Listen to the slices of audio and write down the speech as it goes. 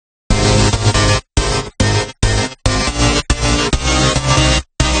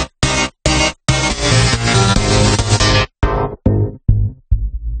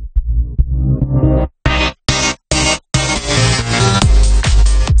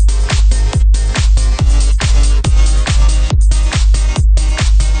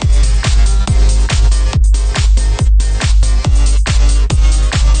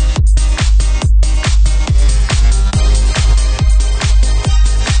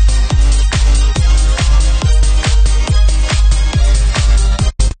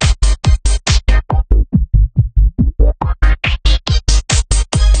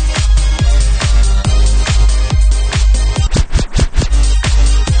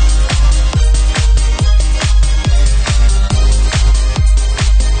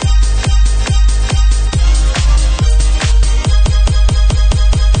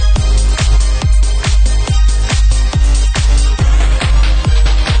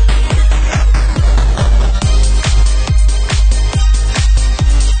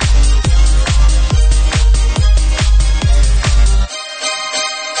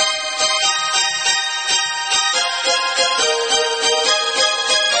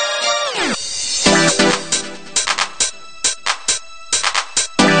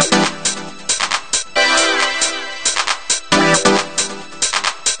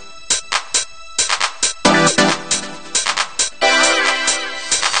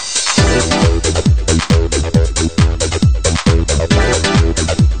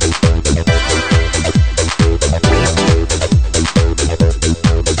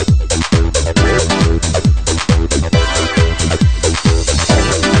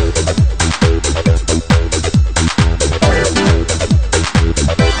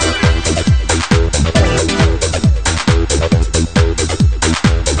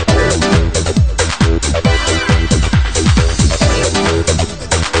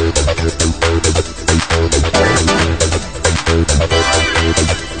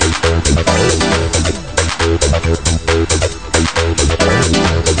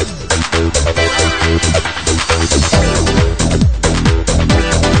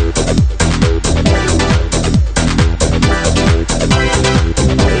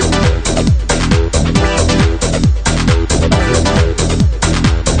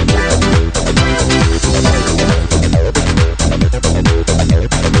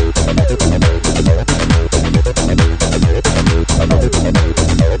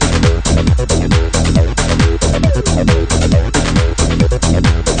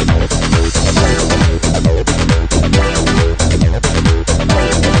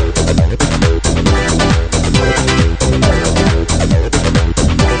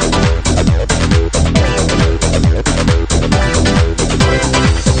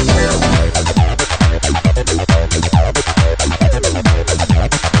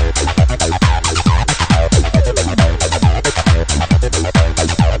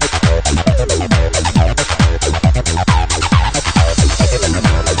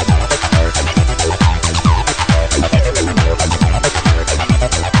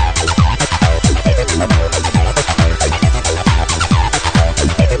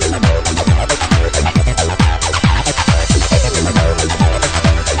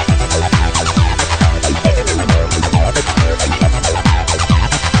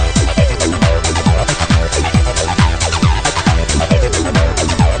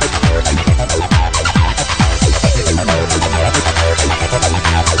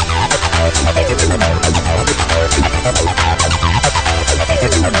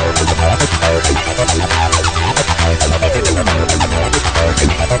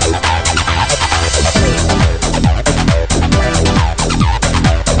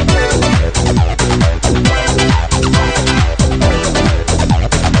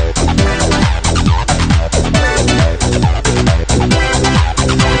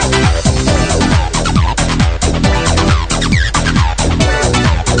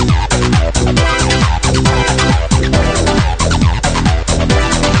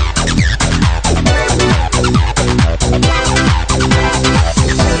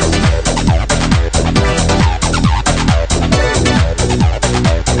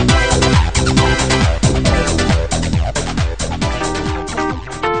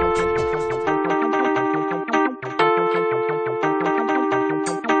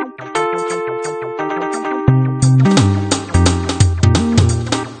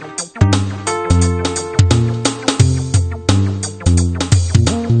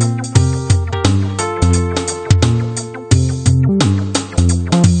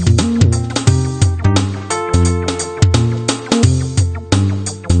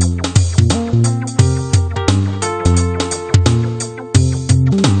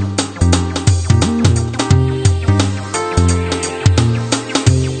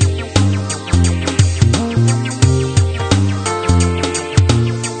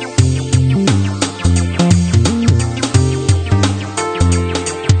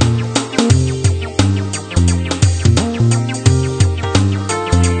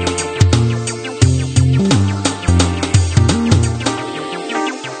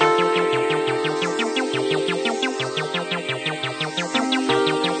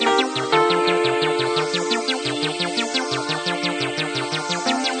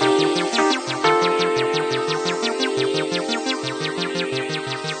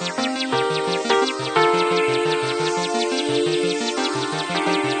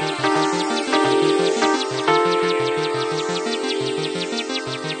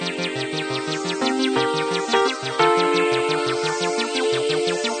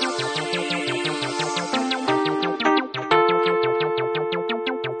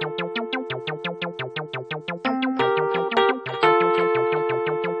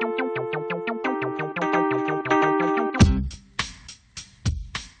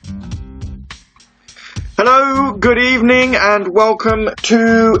Hello, good evening, and welcome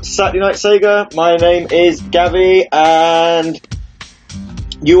to Saturday Night Sega. My name is Gavi, and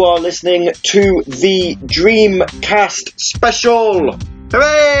you are listening to the Dreamcast special.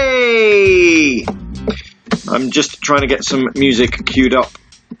 Hooray! I'm just trying to get some music queued up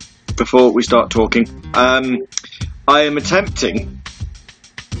before we start talking. I am attempting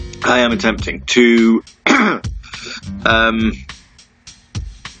to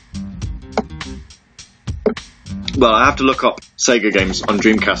well, I have to look up Sega games on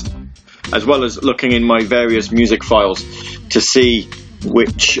Dreamcast, as well as looking in my various music files to see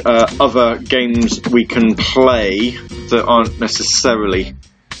which other games we can play that aren't necessarily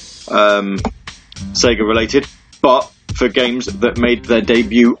Sega related, but for games that made their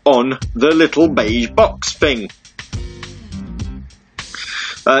debut on the little beige box thing.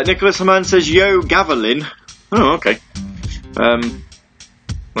 Nicholas Haman says, "Yo, Gavelin." Oh, okay.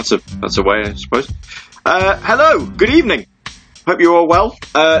 That's a way, I suppose. Hello, good evening. Hope you're all well.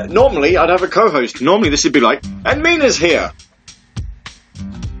 Normally I'd have a co-host. Normally this would be like, and Mina's here.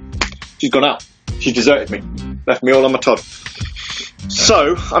 She's gone out. She deserted me. Left me all on my Todd.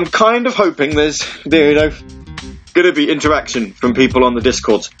 So, I'm kind of hoping there's gonna be interaction from people on the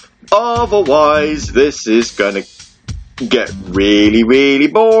Discords. Otherwise, this is gonna get really, really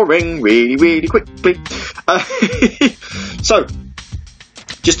boring, really, really quickly. So,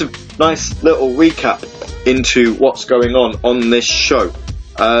 just a nice little recap into what's going on this show.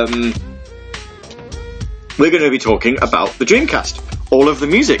 We're going to be talking about the Dreamcast. All of the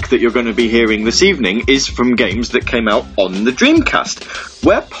music that you're going to be hearing this evening is from games that came out on the Dreamcast.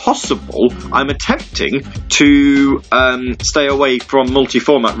 Where possible, I'm attempting to stay away from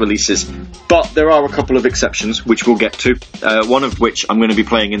multi-format releases, but there are a couple of exceptions which we'll get to, one of which I'm going to be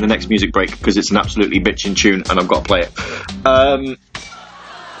playing in the next music break because it's an absolutely bitchin' tune and I've got to play it.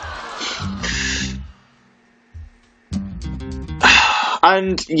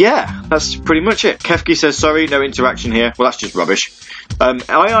 And yeah, that's pretty much it. Kefki says, sorry, no interaction here. Well, that's just rubbish.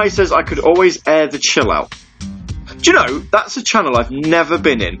 II says, I could always air the chill out. Do you know, that's a channel I've never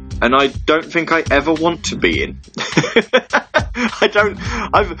been in, and I don't think I ever want to be in.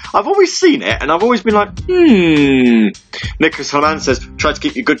 I've always seen it, and I've always been like, Nicholas Haman says, try to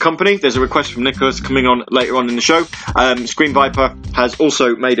keep you good company. There's a request from Nicholas coming on later on in the show. Screen Viper has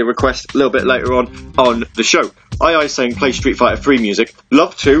also made a request a little bit later on the show. II saying, play Street Fighter 3 music.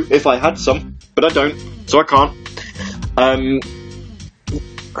 Love to, if I had some, but I don't, so I can't.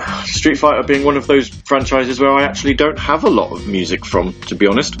 Street Fighter being one of those franchises where I actually don't have a lot of music from, to be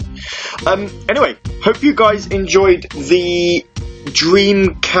honest. Anyway, hope you guys enjoyed the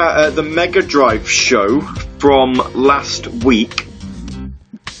the Mega Drive show from last week.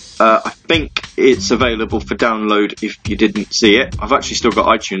 I think it's available for download if you didn't see it. I've actually still got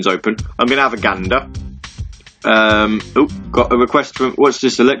iTunes open. I'm going to have a gander. Got a request from, what's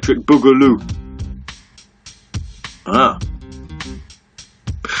this, Electric Boogaloo?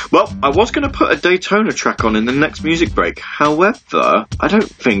 Well, I was going to put a Daytona track on in the next music break. However, I don't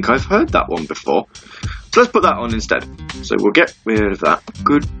think I've heard that one before. So let's put that on instead. So we'll get rid of that.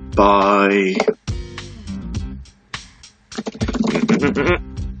 Goodbye.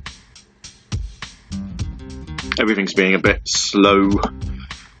 Everything's being a bit slow.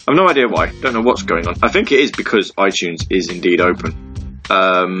 I've no idea why. Don't know what's going on. I think it is because iTunes is indeed open.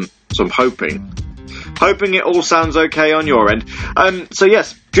 So I'm hoping it all sounds okay on your end. So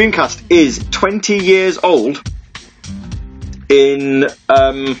yes, Dreamcast is 20 years old in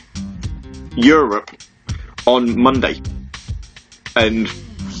Europe on Monday. And,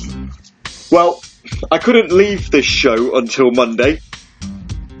 well, I couldn't leave this show until Monday.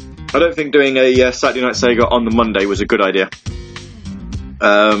 I don't think doing a Saturday Night Sega on the Monday was a good idea.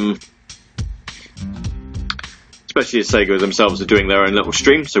 Especially as Sega themselves are doing their own little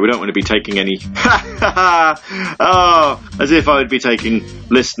stream, so we don't want to be taking any... as if I would be taking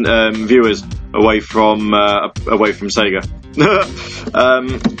viewers away from Sega.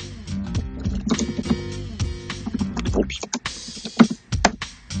 Oops.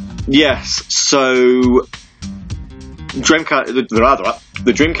 Yes, so...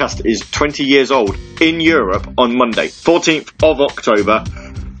 The Dreamcast is 20 years old in Europe on Monday, 14th of October,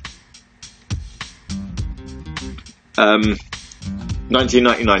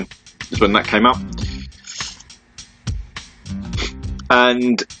 1999 is when that came out.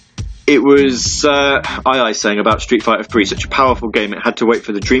 And it was I saying about Street Fighter 3, such a powerful game, it had to wait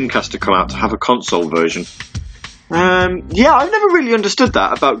for the Dreamcast to come out to have a console version. Yeah, I've never really understood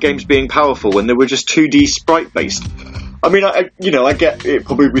that about games being powerful when they were just 2D sprite based. I mean, I get it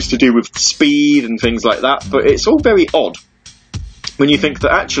probably was to do with speed and things like that, but it's all very odd when you think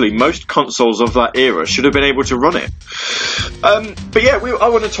that actually most consoles of that era should have been able to run it. But yeah, I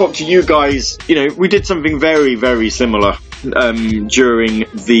want to talk to you guys. You know, we did something very, very similar during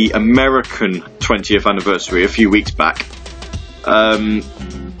the American 20th anniversary a few weeks back.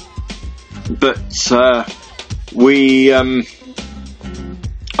 We I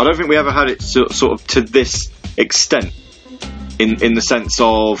don't think we ever had it sort of to this extent, in the sense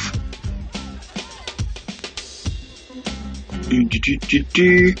of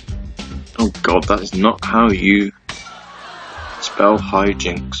oh god, that is not how you spell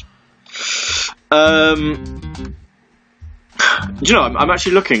hijinks. Do you know, I'm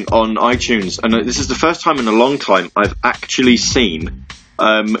actually looking on iTunes, and this is the first time in a long time I've actually seen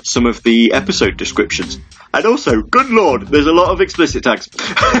some of the episode descriptions. And also, good lord, there's a lot of explicit tags.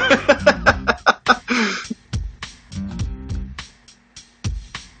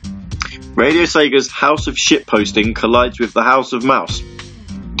 Radio Sega's House of Shitposting collides with the House of Mouse.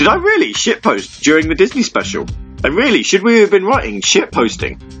 Did I really shitpost during the Disney special? And really, should we have been writing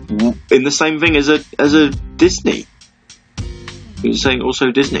shitposting in the same thing as a Disney? You're saying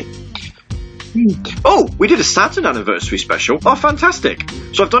also Disney. Oh, we did a Saturn anniversary special. Oh, fantastic.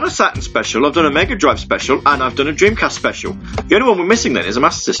 So I've done a Saturn special, I've done a Mega Drive special, and I've done a Dreamcast special. The only one we're missing then is a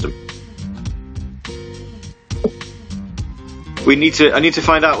Master System. I need to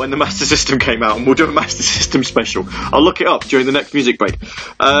find out when the Master System came out, and we'll do a Master System special. I'll look it up during the next music break.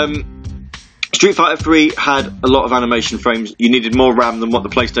 Street Fighter 3 had a lot of animation frames. You needed more RAM than what the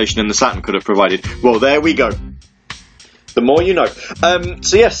PlayStation and the Saturn could have provided. Well, there we go. The more you know.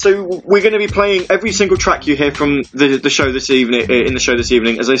 So we're going to be playing every single track you hear from the show this evening. In the show this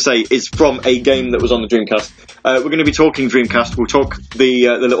evening, as I say, is from a game that was on the Dreamcast. We're going to be talking Dreamcast. We'll talk the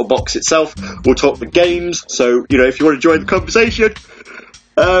little box itself. We'll talk the games. So if you want to join the conversation,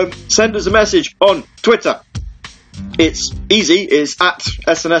 send us a message on Twitter. It's easy. It's at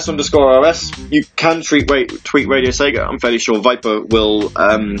SNS_RS. You can tweet Radio Sega. I'm fairly sure Viper will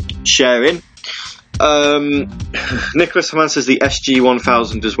share in. Nicholas Haman says the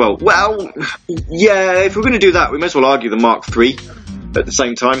SG-1000 as well. Well, yeah, if we're going to do that, we may as well argue the Mark III at the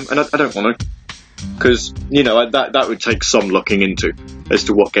same time, and I don't want to, because, that would take some looking into as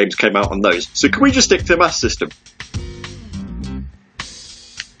to what games came out on those. So can we just stick to the Master System?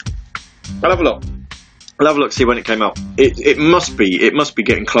 I'll have a look. See when it came out. It must be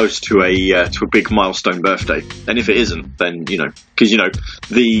getting close to a big milestone birthday. And if it isn't, then because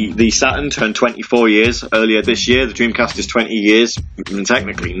the Saturn turned 24 years earlier this year. The Dreamcast is 20 years,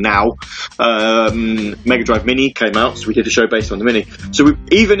 technically now. Mega Drive Mini came out, so we did a show based on the Mini. So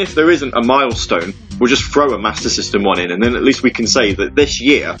even if there isn't a milestone, we'll just throw a Master System one in, and then at least we can say that this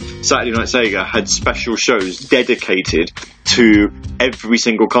year Saturday Night Sega had special shows dedicated to every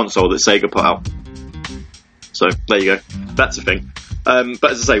single console that Sega put out. So, there you go. That's a thing.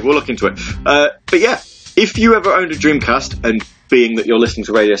 But as I say, we'll look into it. But yeah, if you ever owned a Dreamcast, and being that you're listening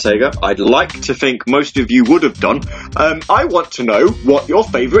to Radio Sega, I'd like to think most of you would have done. I want to know what your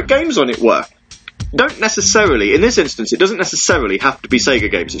favourite games on it were. Don't necessarily, in this instance, it doesn't necessarily have to be Sega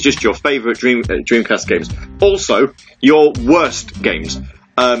games. It's just your favourite Dreamcast games. Also, your worst games.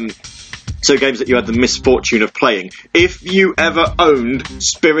 So games that you had the misfortune of playing. If you ever owned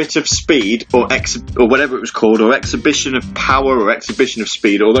Spirit of Speed or whatever it was called, or Exhibition of Power or Exhibition of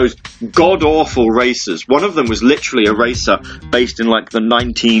Speed, or those god-awful racers. One of them was literally a racer based in like the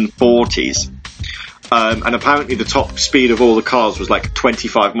 1940s. And apparently the top speed of all the cars was like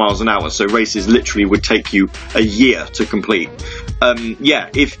 25 miles an hour, so races literally would take you a year to complete.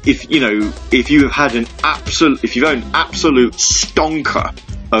 If you've owned absolute stonker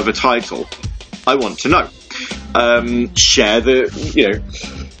of a title, I want to know.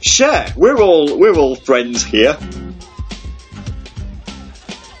 Share. We're all friends here.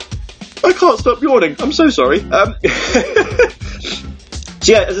 I can't stop yawning. I'm so sorry.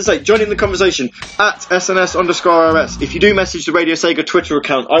 So yeah, as I say, join in the conversation at SNS_RS. If you do message the Radio Sega Twitter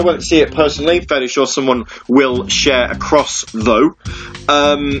account, I won't see it personally. Fairly sure someone will share across, though.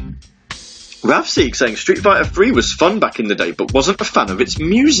 Ravseek saying Street Fighter 3 was fun back in the day, but wasn't a fan of its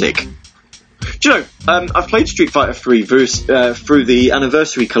music. Do you know, I've played Street Fighter 3 through the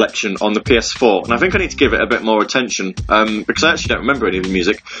Anniversary Collection on the PS4, and I think I need to give it a bit more attention, because I actually don't remember any of the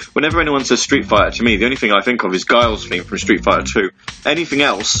music. Whenever anyone says Street Fighter to me, the only thing I think of is Guile's theme from Street Fighter 2. Anything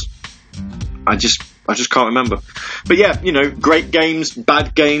else, I just can't remember. But yeah, great games,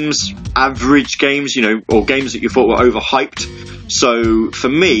 bad games, average games, or games that you thought were overhyped. So, for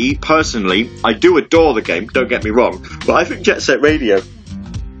me, personally, I do adore the game, don't get me wrong, but I think Jet Set Radio...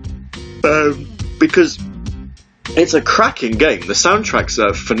 because it's a cracking game. The soundtracks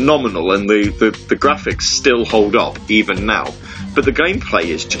are phenomenal and the graphics still hold up even now. But the gameplay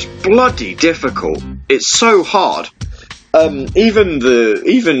is just bloody difficult. It's so hard. Even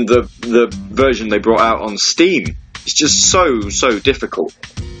the version they brought out on Steam is just so difficult.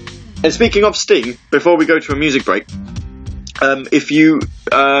 And speaking of Steam, before we go to a music break, if you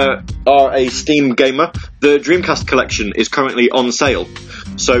are a Steam gamer, the Dreamcast collection is currently on sale.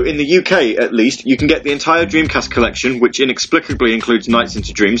 So in the UK, at least, you can get the entire Dreamcast collection, which inexplicably includes Nights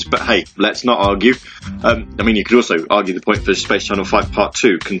into Dreams, but hey, let's not argue. You could also argue the point for Space Channel 5 Part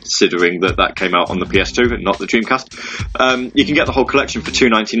 2, considering that came out on the PS2 and not the Dreamcast. You can get the whole collection for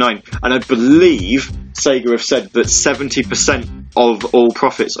 $2.99, and I believe Sega have said that 70% of all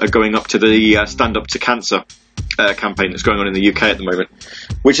profits are going up to the Stand Up to Cancer campaign that's going on in the UK at the moment,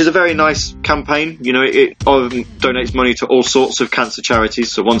 which is a very nice campaign. It donates money to all sorts of cancer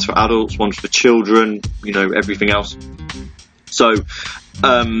charities, so one's for adults, one's for children, everything else. So,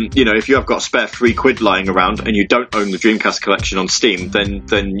 if you have got a spare £3 lying around and you don't own the Dreamcast collection on Steam, then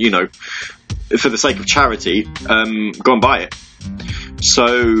for the sake of charity, go and buy it.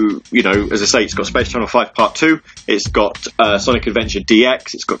 So, as I say, it's got Space Channel 5 Part 2, it's got Sonic Adventure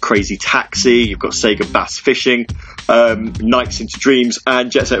DX, it's got Crazy Taxi, you've got Sega Bass Fishing, Nights into Dreams,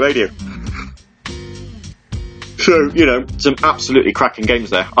 and Jet Set Radio. So, some absolutely cracking games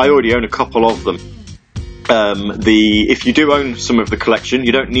there. I already own a couple of them. If you do own some of the collection,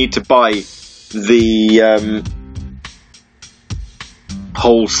 you don't need to buy the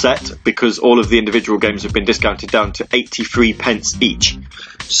whole set, because all of the individual games have been discounted down to 83p each.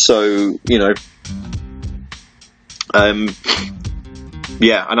 So,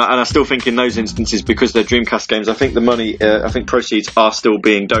 yeah, and I still think in those instances, because they're Dreamcast games, I think the money, proceeds are still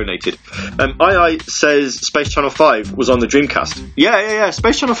being donated. II says Space Channel 5 was on the Dreamcast. Yeah,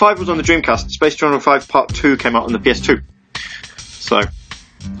 Space Channel 5 was on the Dreamcast. Space Channel 5 Part 2 came out on the PS2.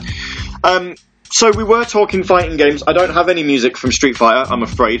 So we were talking fighting games. I don't have any music from Street Fighter, I'm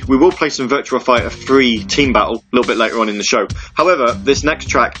afraid. We will play some Virtua Fighter 3 Team Battle a little bit later on in the show. However, this next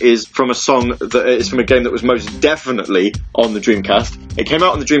track is from a song that is from a game that was most definitely on the Dreamcast. It came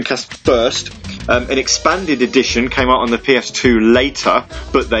out on the Dreamcast first. An expanded edition came out on the PS2 later,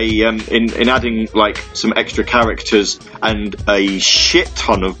 but they, in adding like some extra characters and a shit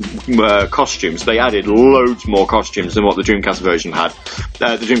ton of costumes, they added loads more costumes than what the Dreamcast version had.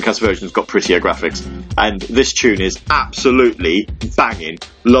 The Dreamcast version's got prettier graphics, and this tune is absolutely banging.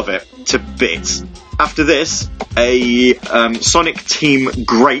 Love it to bits. After this, a Sonic Team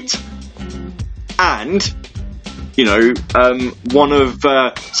great, and Sega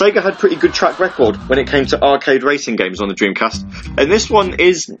had pretty good track record when it came to arcade racing games on the Dreamcast, and this one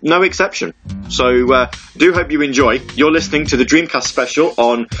is no exception. So do hope you enjoy. You're listening to the Dreamcast special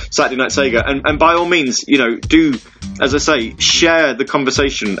on Saturday Night Sega, and by all means, do, as I say, share the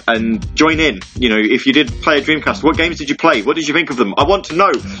conversation and join in. If you did play a Dreamcast, what games did you play? What did you think of them? I want to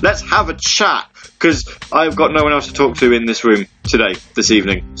know. Let's have a chat, because I've got no one else to talk to in this room this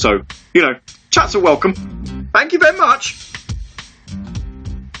evening. So, chats are welcome. Thank you very much.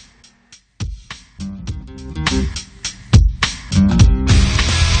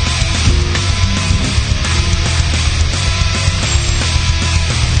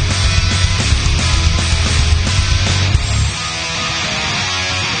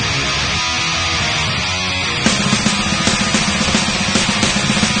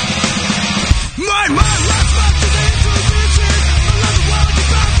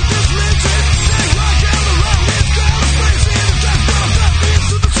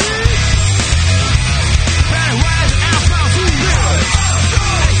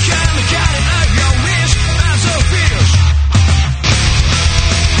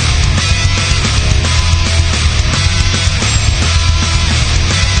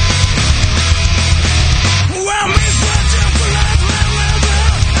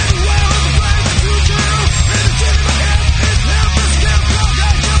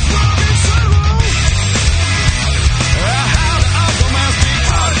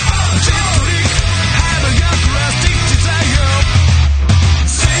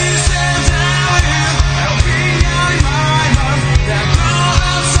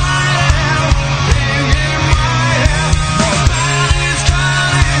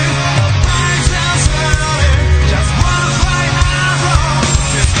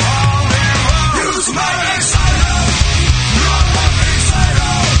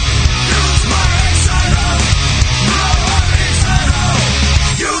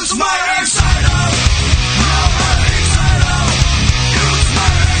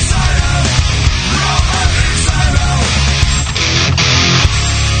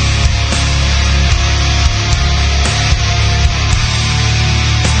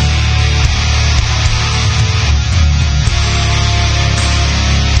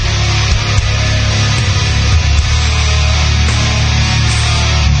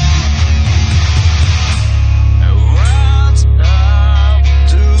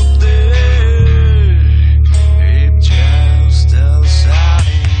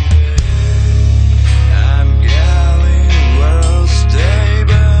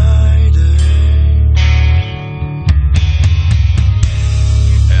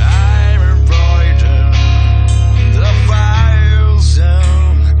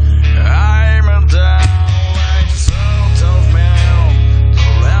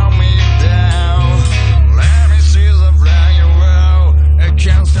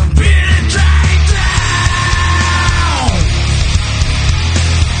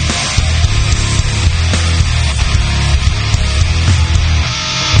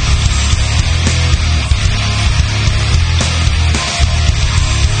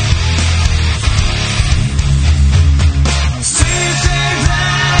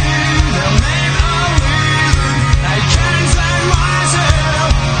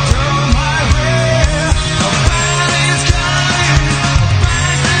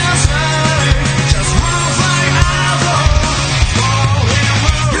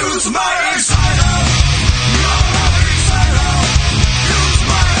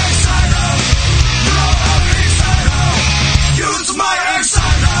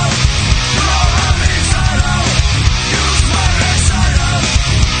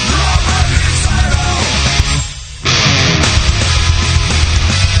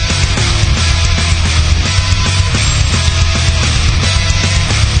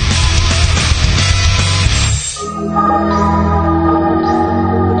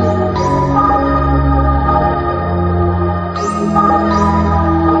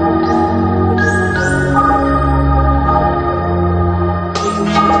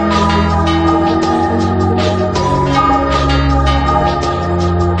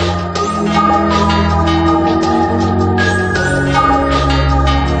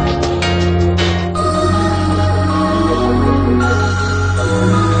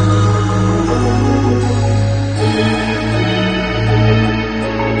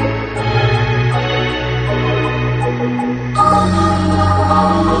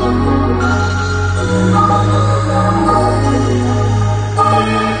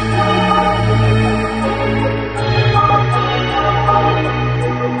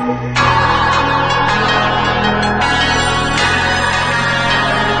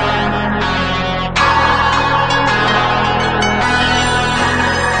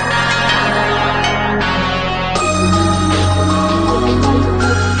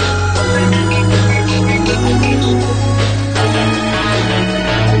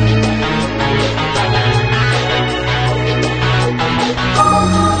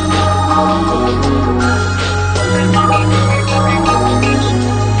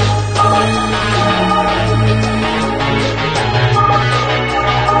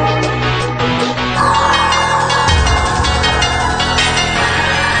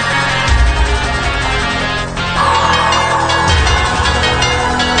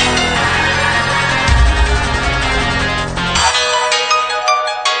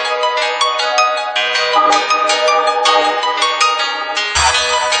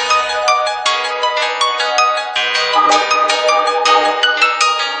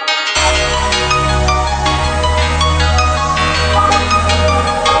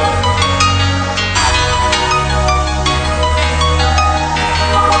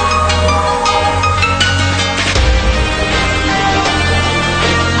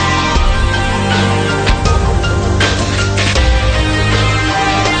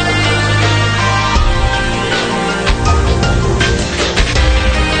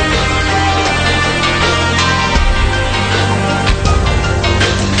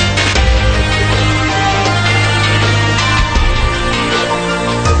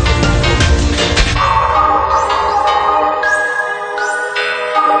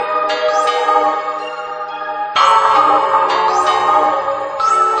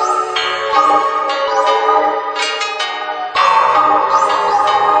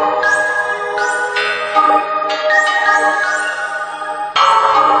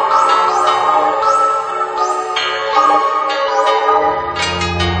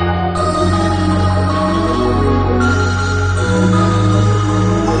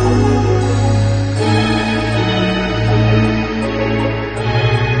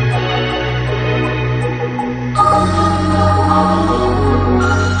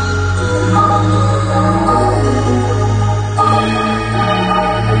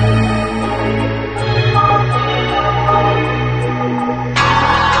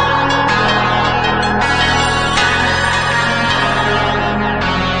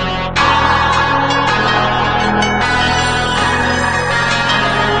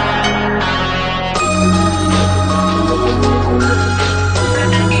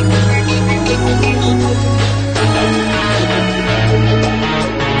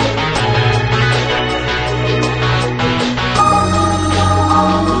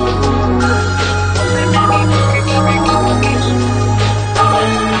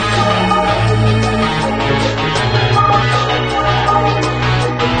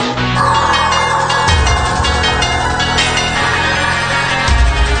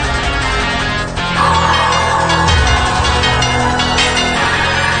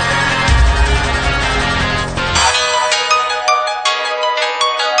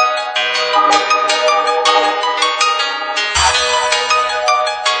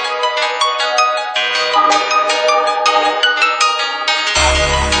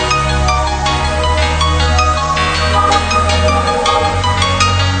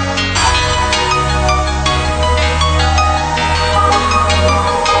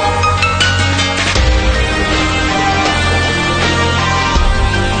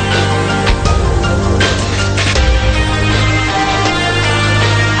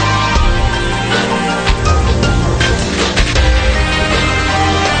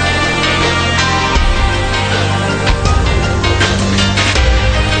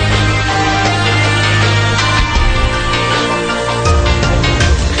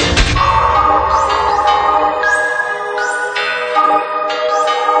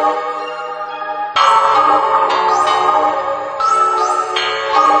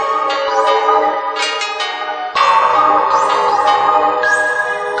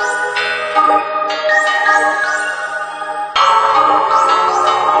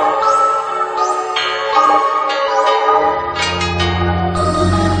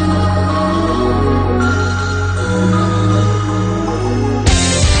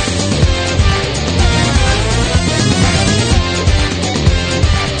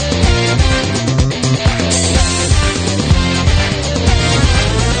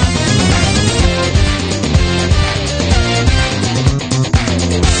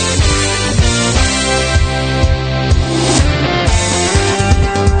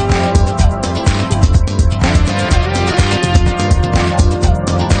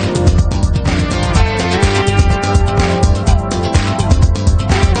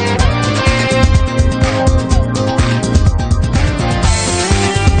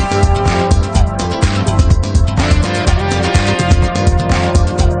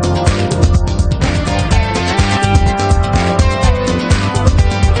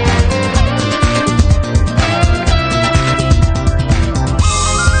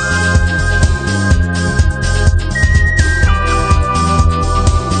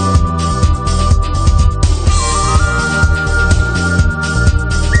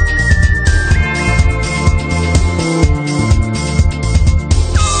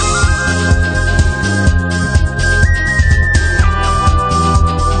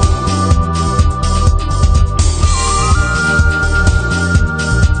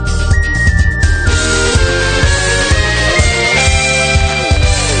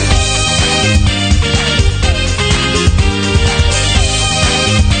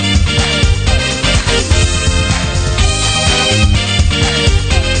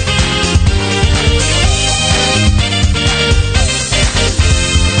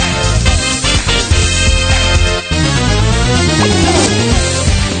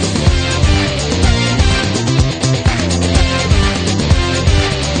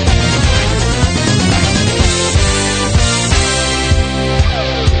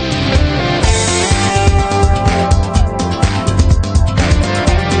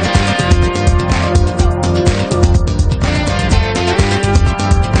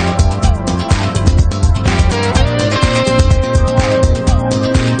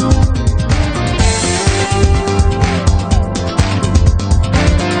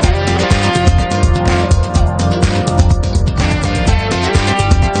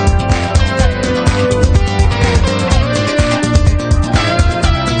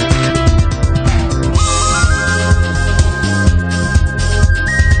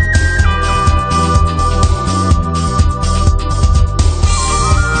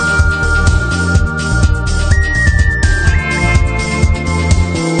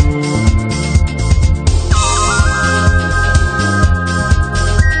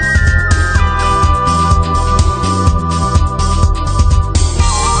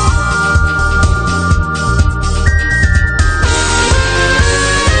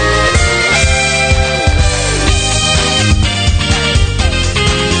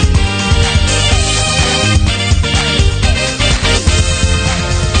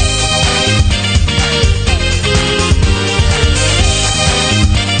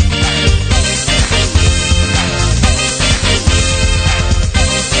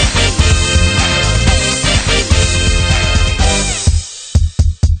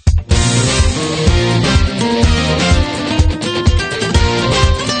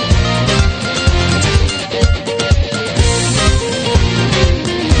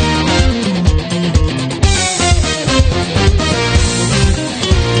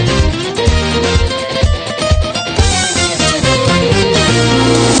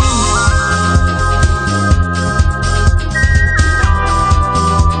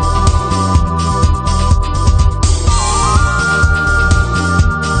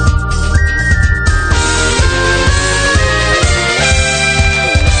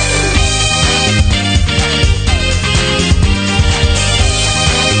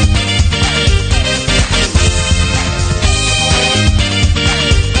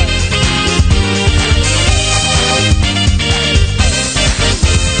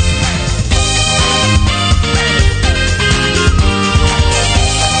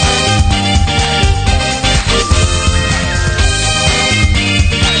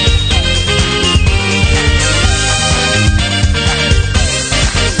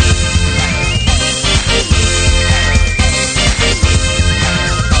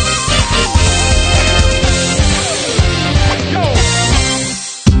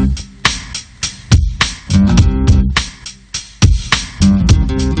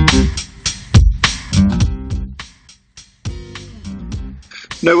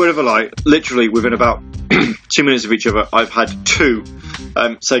 No word of a lie, literally within about 2 minutes of each other, I've had 2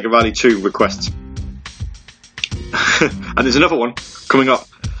 Sega Rally 2 requests. And there's another one coming up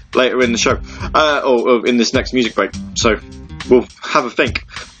later in the show, or in this next music break, so we'll have a think.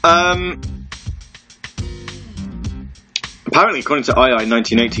 Apparently, according to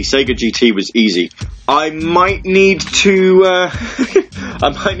II1980, Sega GT was easy. I might need to, I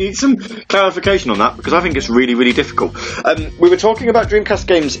might need some clarification on that, because I think it's really, really difficult. We were talking about Dreamcast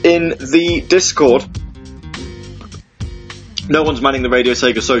games in the Discord. No one's manning the Radio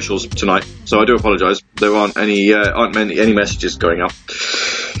Sega socials tonight, so I do apologise. There aren't any messages going out.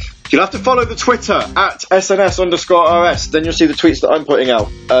 You'll have to follow the Twitter at SNS_RS, then you'll see the tweets that I'm putting out.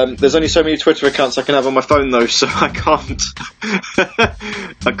 There's only so many Twitter accounts I can have on my phone though, so I can't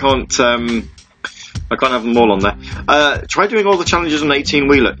I can't have them all on there. Try doing all the challenges on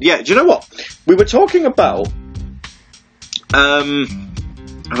 18-wheeler. Yeah, do you know what? We were talking about have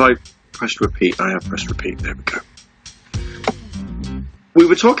I pressed repeat? I have pressed repeat, there we go. We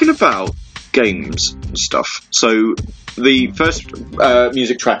were talking about games and stuff. So the first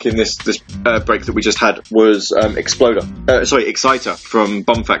music track in this break that we just had was Exciter from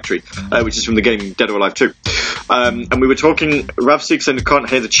Bomb Factory, which is from the game Dead or Alive 2. And we were talking, Ravsig said can't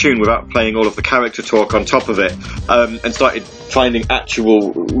hear the tune without playing all of the character talk on top of it, and started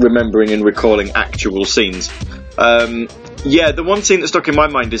remembering and recalling actual scenes. Yeah, the one scene that stuck in my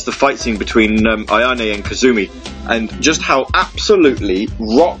mind is the fight scene between Ayane and Kazumi, and just how absolutely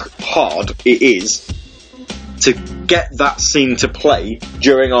rock hard it is to get that scene to play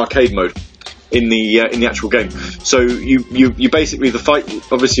during arcade mode in the actual game. So you basically, the fight,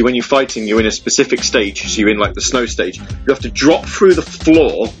 obviously when you're fighting, you're in a specific stage, so you're in like the snow stage. You have to drop through the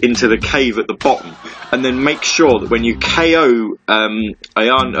floor into the cave at the bottom, and then make sure that when you KO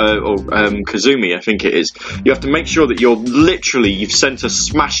Kazumi, I think it is, you have to make sure that you've sent her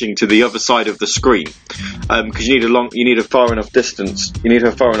smashing to the other side of the screen, because you need a far enough distance, you need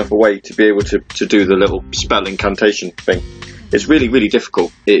her far enough away to be able to do the little spell incantation thing. It's really, really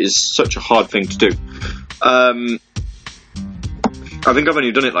difficult. It is such a hard thing to do. I think I've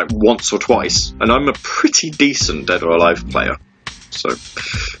only done it like once or twice, and I'm a pretty decent Dead or Alive player. So,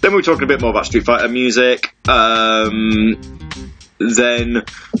 then we were talking a bit more about Street Fighter music. Then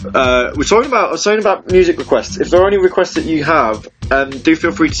I was saying about music requests. If there are any requests that you have, do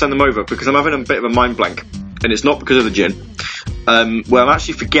feel free to send them over, because I'm having a bit of a mind blank, and it's not because of the gin. Where I'm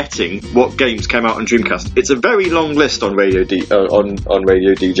actually forgetting what games came out on Dreamcast. It's a very long list on Radio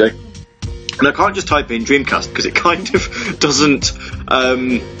DJ, and I can't just type in Dreamcast because it kind of doesn't.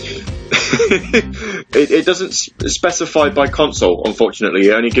 It doesn't specify by console, unfortunately.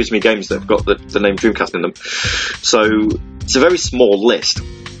 It only gives me games that have got the name Dreamcast in them. So it's a very small list.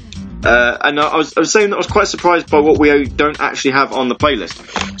 And I was saying that I was quite surprised by what we don't actually have on the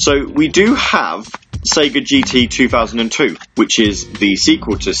playlist. So we do have Sega GT 2002, which is the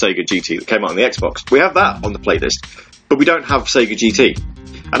sequel to Sega GT that came out on the Xbox. We have that on the playlist, but we don't have Sega GT.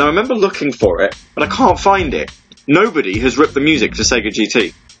 And I remember looking for it, but I can't find it. Nobody has ripped the music to Sega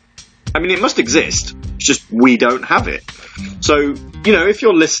GT. I mean, it must exist, it's just we don't have it. So, if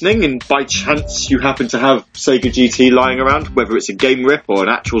you're listening and by chance you happen to have Sega GT lying around, whether it's a game rip or an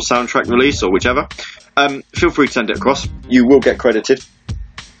actual soundtrack release or whichever, feel free to send it across. You will get credited,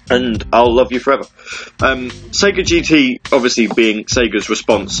 and I'll love you forever. Sega GT, obviously being Sega's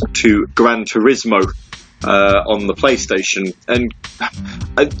response to Gran Turismo on the PlayStation, and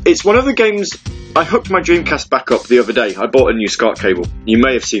it's one of the games. I hooked my Dreamcast back up the other day. I bought a new SCART cable. You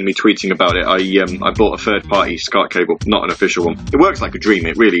may have seen me tweeting about it. I bought a third-party SCART cable, not an official one. It works like a dream.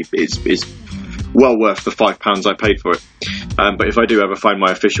 It really is well worth the £5 I paid for it. But if I do ever find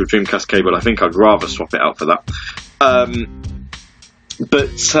my official Dreamcast cable, I think I'd rather swap it out for that.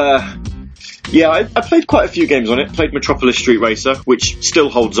 Yeah, I played quite a few games on it. Played Metropolis Street Racer, which still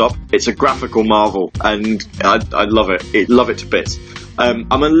holds up. It's a graphical marvel, and I love it. Love it to bits.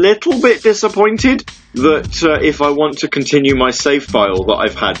 I'm a little bit disappointed that if I want to continue my save file that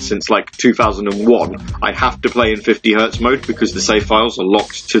I've had since like 2001, I have to play in 50Hz mode because the save files are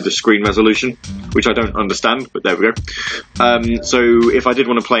locked to the screen resolution, which I don't understand, but there we go. So if I did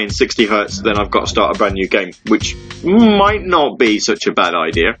want to play in 60Hz, then I've got to start a brand new game, which might not be such a bad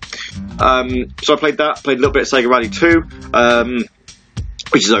idea. So I played that, played a little bit of Sega Rally 2,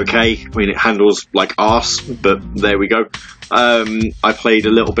 which is okay. I mean, it handles like arse, but there we go. I played a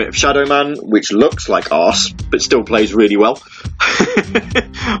little bit of Shadow Man, which looks like arse, but still plays really well.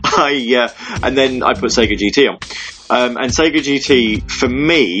 And then I put Sega GT on. And Sega GT, for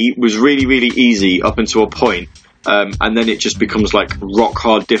me, was really, really easy up until a point, and then it just becomes like rock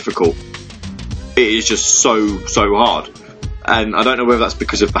hard difficult. It is just so hard. and I don't know whether that's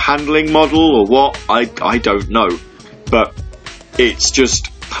because of the handling model or what. I don't know, but it's just.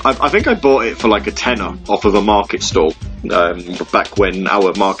 I think I bought it for like a tenner off of a market stall back when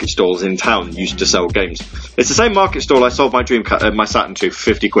our market stalls in town used to sell games. It's the same market stall I sold my my Saturn to for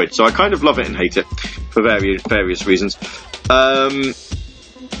 50 quid, so I kind of love it and hate it for various reasons. But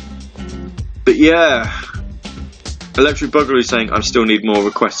yeah, Electric Boogaloo saying I still need more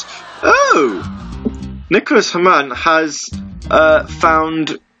requests. Oh, Nicholas Hamann has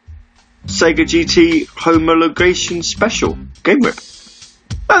found Sega GT Homologation Special Game Whip.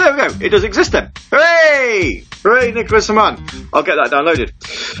 Oh, there we go. It does exist then. Hooray! Hooray, Nicholas Hamann. I'll get that downloaded.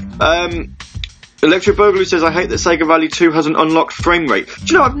 Electric Boogaloo says, I hate that Sega Rally 2 has an unlocked frame rate.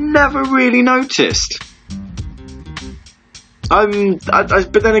 Do you know, I've never really noticed. But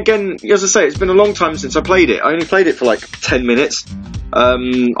then again, as I say, it's been a long time since I played it. I only played it for like 10 minutes.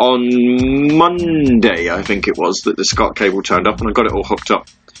 On Monday, I think it was, that the SCART cable turned up and I got it all hooked up.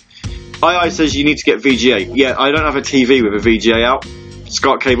 II says you need to get VGA. Yeah, I don't have a TV with a VGA out.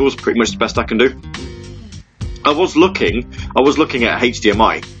 SCART cable is pretty much the best I can do. I was looking at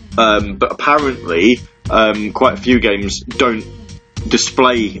HDMI, but apparently quite a few games don't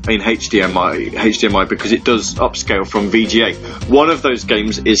display in HDMI because it does upscale from VGA. One of those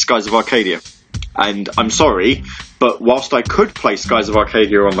games is Skies of Arcadia, and I'm sorry, but whilst I could play Skies of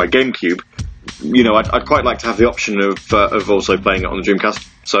Arcadia on my GameCube, you know, I'd quite like to have the option of also playing it on the Dreamcast.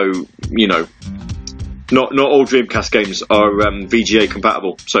 So, you know, not all Dreamcast games are VGA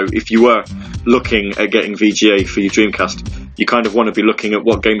compatible. So if you were looking at getting VGA for your Dreamcast, you kind of want to be looking at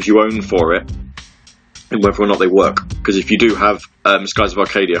what games you own for it and whether or not they work. Because if you do have Skies of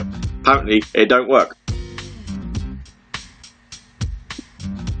Arcadia, apparently it don't work.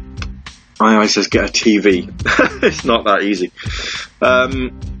 II says get a TV. It's not that easy.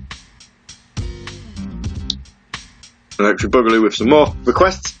 Electric Boogaloo with some more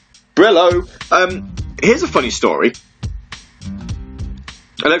requests. Brillo! Here's a funny story.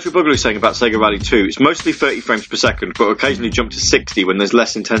 Electric Boogaloo saying about Sega Rally 2, it's mostly 30 frames per second, but occasionally jump to 60 when there's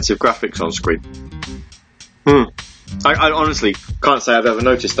less intensive graphics on screen. I honestly can't say I've ever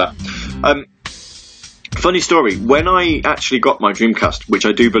noticed that. Funny story, when I actually got my Dreamcast, which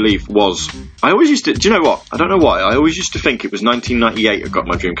I do believe was... I always used to... Do you know what? I don't know why. I always used to think it was 1998 I got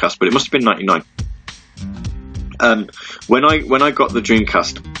my Dreamcast, but it must have been 99. When I got the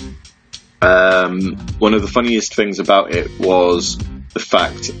Dreamcast, one of the funniest things about it was the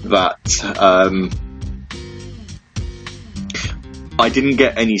fact that I didn't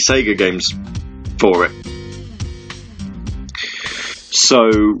get any Sega games for it.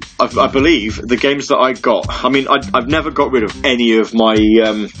 So I believe the games that I got. I mean, I've never got rid of any of my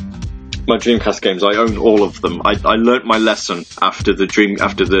my Dreamcast games. I own all of them. I learnt my lesson after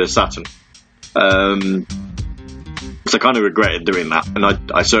the Saturn. So I kind of regretted doing that, and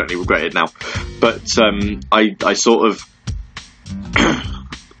I certainly regret it now. But I sort of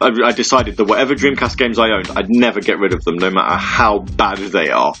I decided that whatever Dreamcast games I owned, I'd never get rid of them, no matter how bad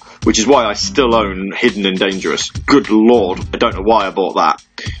they are. Which is why I still own Hidden and Dangerous. Good lord, I don't know why I bought that.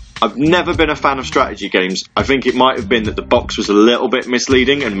 I've never been a fan of strategy games. I think it might have been that the box was a little bit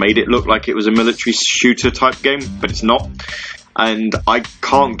misleading and made it look like it was a military shooter type game, but it's not. And I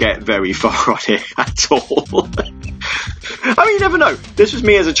can't get very far on it at all. I mean, you never know. This was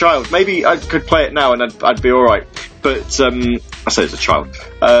me as a child. Maybe I could play it now and I'd be alright. But, I say as a child.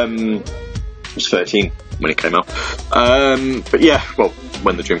 I was 13 when it came out. But yeah, well,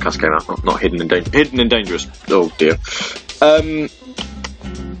 when the Dreamcast came out, not Hidden and Dangerous. Oh dear.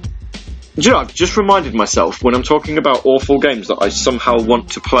 Do you know, I've just reminded myself, when I'm talking about awful games that I somehow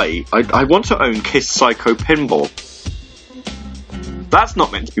want to play, I want to own Kiss Psycho Pinball. That's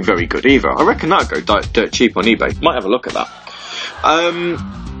not meant to be very good either. I reckon that'll go dirt cheap on eBay. Might have a look at that.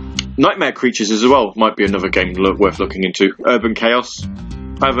 Nightmare Creatures as well might be another game worth looking into. Urban Chaos.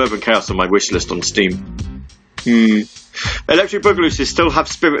 I have Urban Chaos on my wish list on Steam. Electric Boogaloo says still have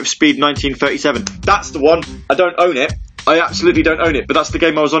Spirit of Speed 1937. That's the one. I don't own it. I absolutely don't own it, but that's the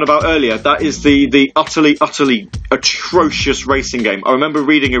game I was on about earlier. That is the utterly atrocious racing game. I remember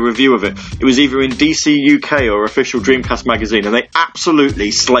reading a review of it. It was either in DC UK or Official Dreamcast magazine, and they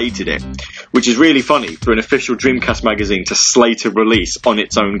absolutely slated it, which is really funny for an official Dreamcast magazine to slate a release on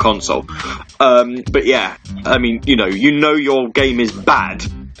its own console. But yeah, I mean, you know your game is bad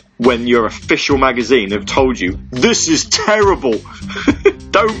when your official magazine have told you, this is terrible,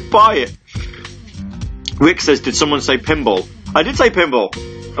 don't buy it. Rick says, did someone say pinball? I did say pinball.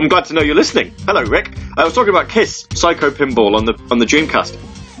 I'm glad to know you're listening. Hello, Rick. I was talking about Kiss Psycho Pinball on the Dreamcast.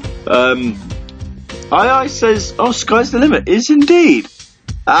 II says, oh, sky's the limit. Is indeed.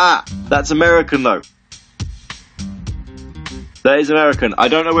 Ah, that's American though. That is American. I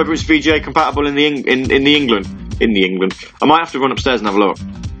don't know whether it's VGA compatible in the England. I might have to run upstairs and have a look.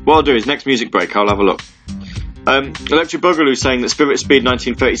 What I'll do is next music break I'll have a look. Electric Boogaloo saying that Spirit of Speed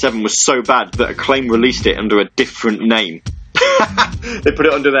 1937 was so bad that Acclaim released it under a different name. They put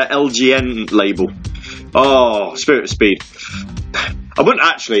it under their LGN label. Oh, Spirit of Speed. I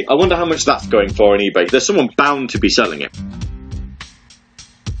wonder how much that's going for on eBay. There's someone bound to be selling it.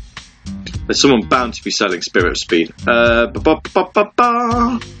 There's someone bound to be selling Spirit of Speed. Now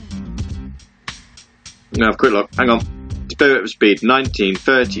have a quick look. Hang on. Spirit of Speed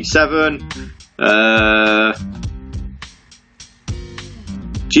 1937.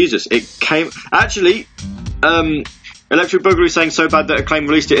 Jesus, it came. Actually, Electric Boogaloo saying so bad that Acclaim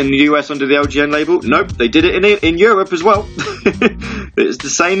released it in the US under the LGN label. Nope, they did it in Europe as well. It's the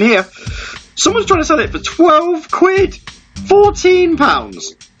same here. Someone's trying to sell it for 12 quid, £14,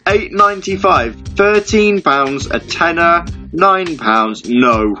 £8.95, £13, a tenner, £9.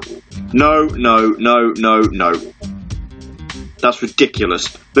 No. That's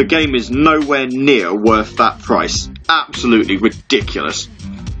ridiculous. The game is nowhere near worth that price. Absolutely ridiculous.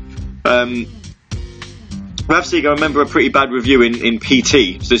 Ravsig, I remember a pretty bad review in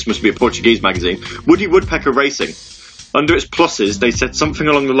PT, so this must be a Portuguese magazine. Woody Woodpecker Racing. Under its pluses, they said something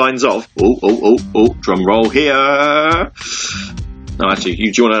along the lines of, drum roll here. No, actually, do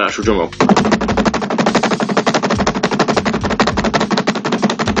you want an actual drum roll?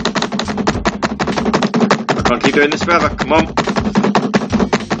 I can't keep doing this forever, come on.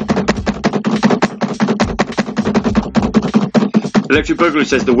 Electric Boogaloo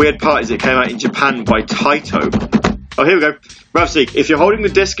says the weird part is it came out in Japan by Taito. Oh, here we go. Ravsig, if you're holding the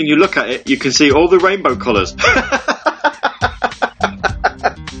disc and you look at it, you can see all the rainbow colours.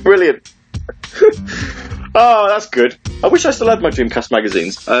 Brilliant. Oh, that's good. I wish I still had my Dreamcast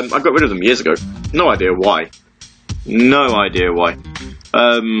magazines. I got rid of them years ago. No idea why.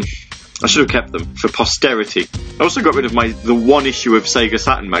 I should have kept them for posterity. I also got rid of the one issue of Sega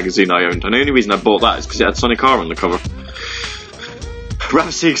Saturn magazine I owned, and the only reason I bought that is because it had Sonic R on the cover.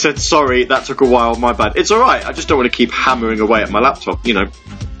 Ravsig said, sorry, that took a while, my bad. It's alright, I just don't want to keep hammering away at my laptop, you know.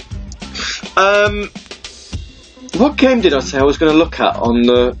 What game did I say I was going to look at on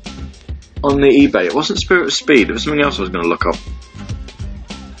the eBay? It wasn't Spirit of Speed, it was something else I was going to look up.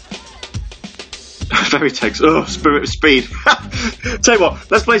 Veritex, Spirit of Speed. Tell you what,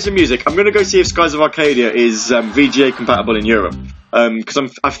 let's play some music. I'm going to go see if Skies of Arcadia is VGA compatible in Europe. Because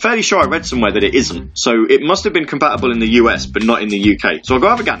I'm fairly sure I read somewhere that it isn't. So it must have been compatible in the US, but not in the UK. So I'll go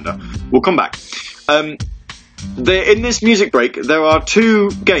have a gander. We'll come back. In this music break, there are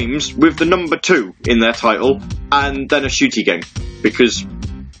 2 games with the number 2 in their title, and then a shooty game. Because,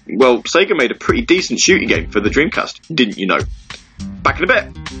 well, Sega made a pretty decent shooty game for the Dreamcast, didn't you know? Back in a bit.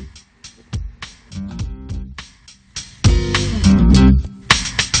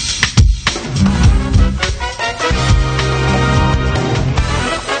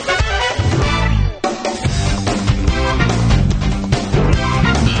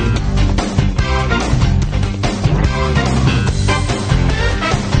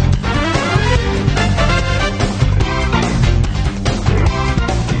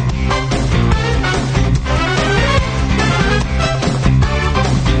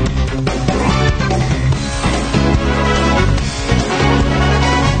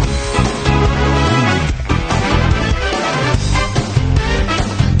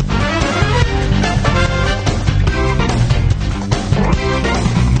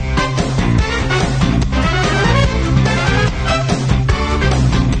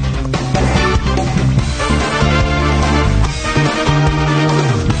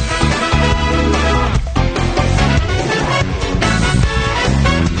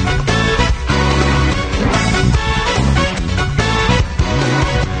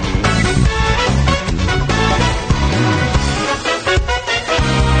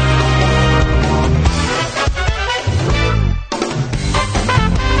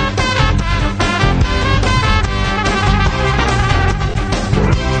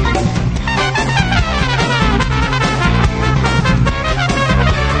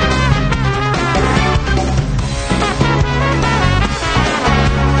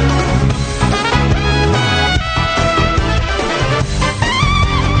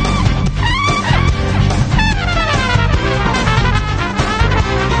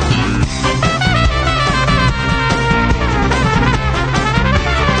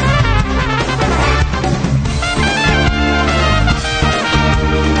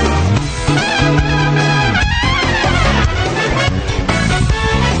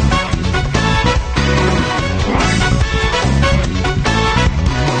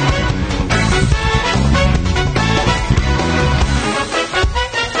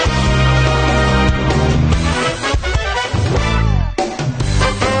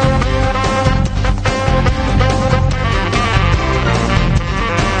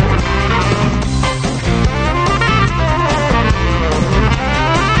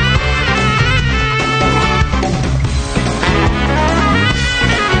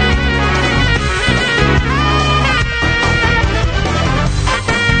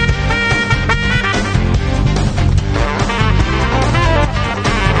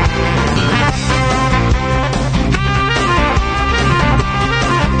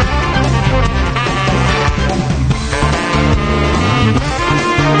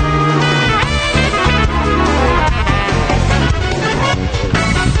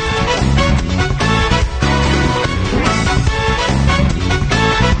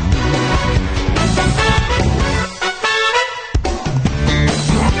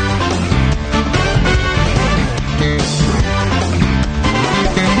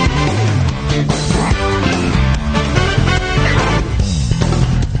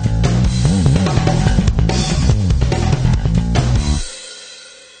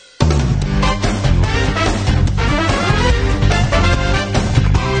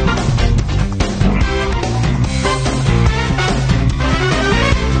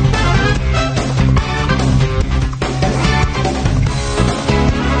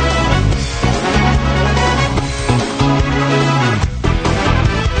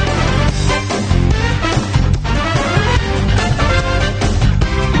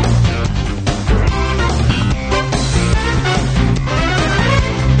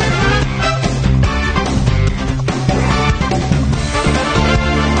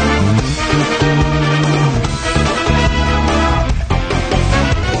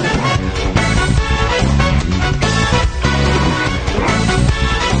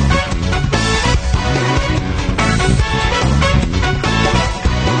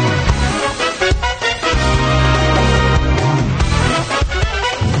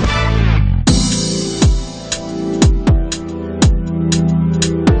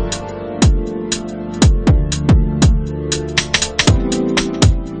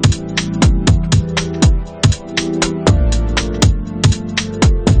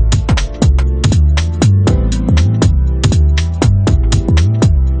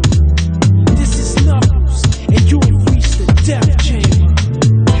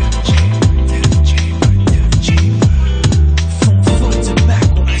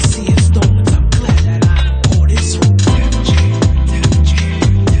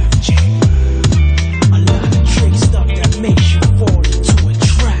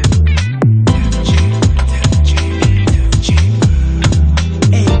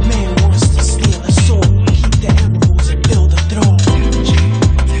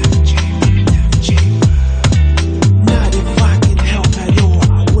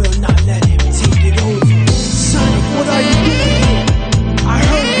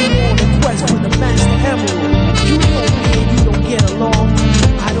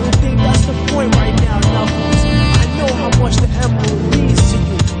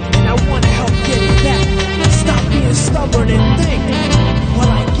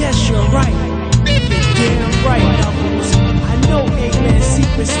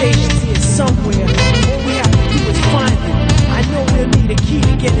 station's here somewhere. All we have to do is find it. I know we'll need a key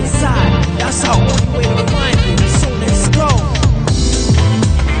to get inside. That's our only way to find it. So let's go.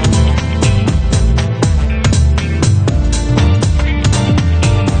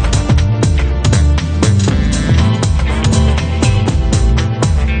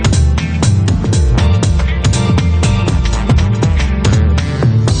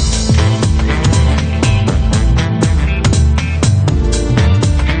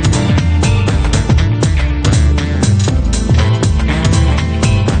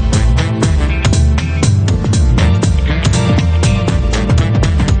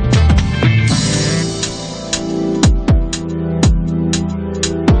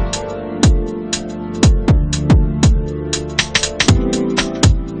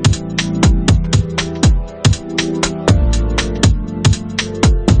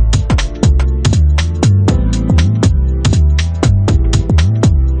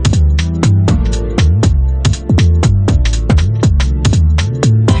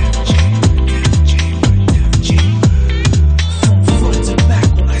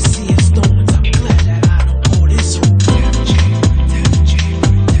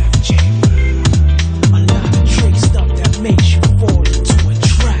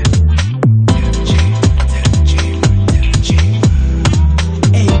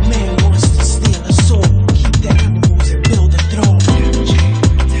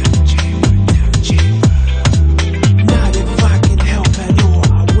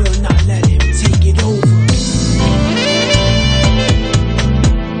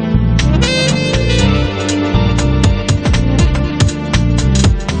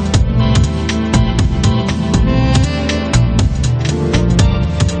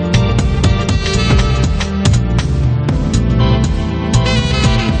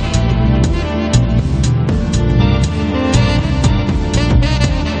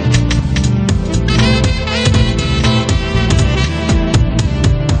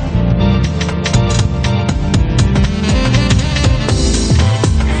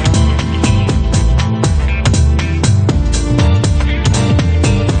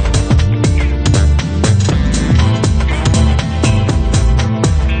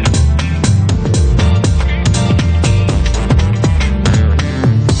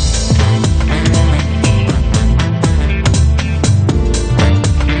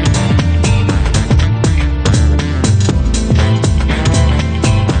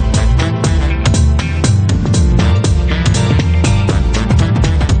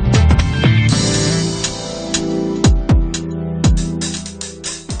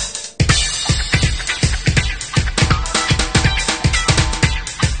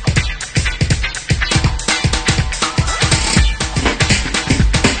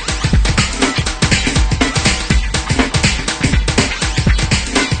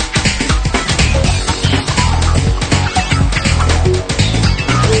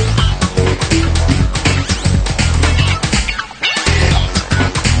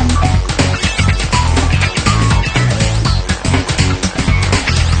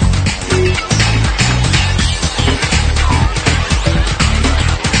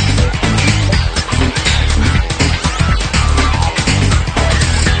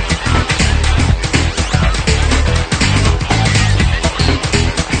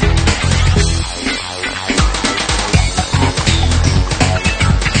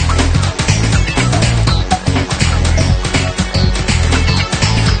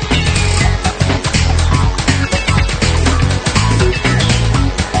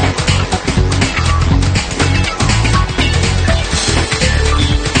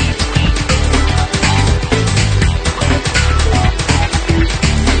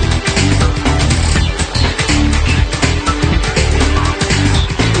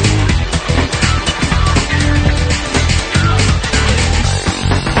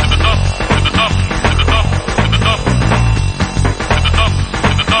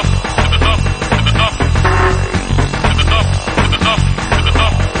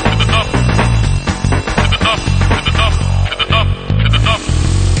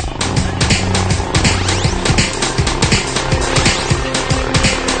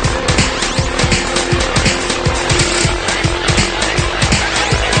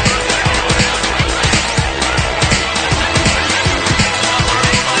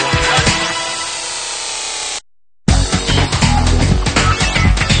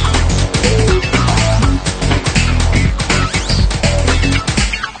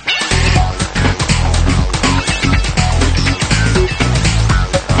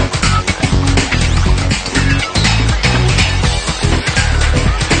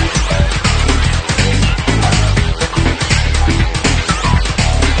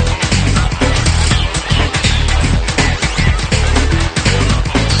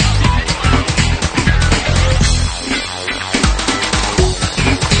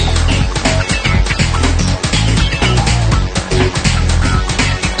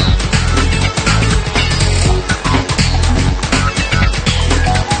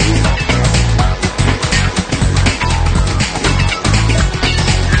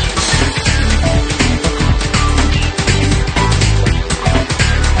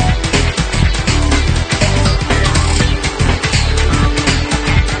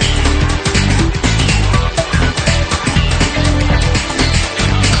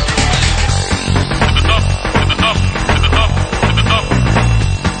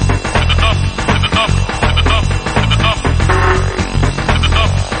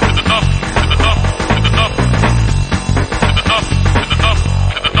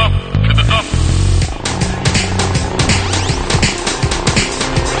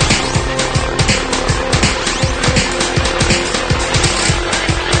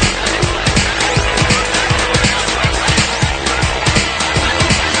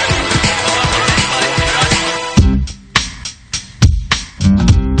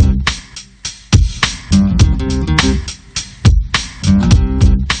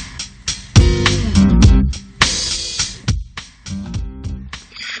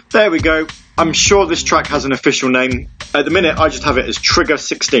 There we go. I'm sure this track has an official name. At the minute, I just have it as Trigger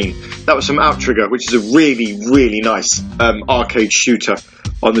 16. That was from Outtrigger, which is a really, really nice arcade shooter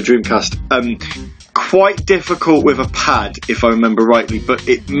on the Dreamcast. Quite difficult with a pad, if I remember rightly, but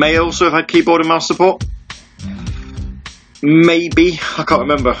it may also have had keyboard and mouse support. Maybe, I can't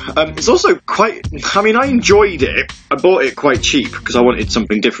remember. It's also quite, I mean, I enjoyed it. I bought it quite cheap because I wanted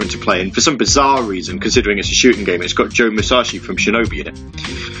something different to play, and for some bizarre reason, considering it's a shooting game, it's got Joe Musashi from Shinobi in it.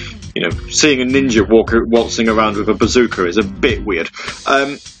 You know, seeing a ninja waltzing around with a bazooka is a bit weird.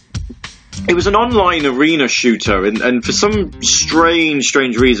 It was an online arena shooter, and for some strange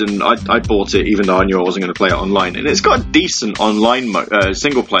reason, I bought it even though I knew I wasn't going to play it online. And it's got a decent online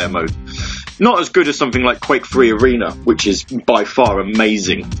single-player mode. Not as good as something like Quake 3 Arena, which is by far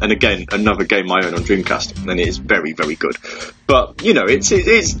amazing. And again, another game I own on Dreamcast, and it is very, very good. But, you know, it's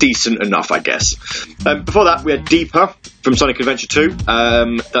decent enough, I guess. Before that, we had Deeper from Sonic Adventure 2.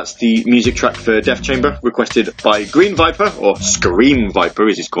 That's the music track for Death Chamber, requested by Green Viper, or Scream Viper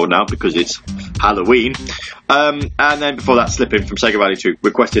as he's called now, because it's Halloween. And then before that, Slip In from Sega Rally 2,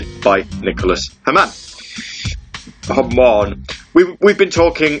 requested by Nicholas Herman. Come on. We've been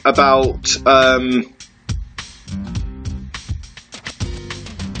talking about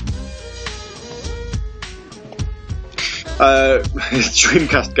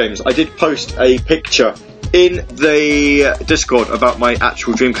Dreamcast games. I did post a picture in the Discord about my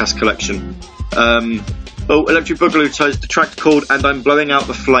actual Dreamcast collection. Electric Boogaloo says the track's called And I'm Blowing Out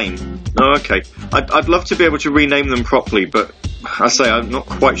the Flame. Oh, okay. I'd love to be able to rename them properly, but I say I'm not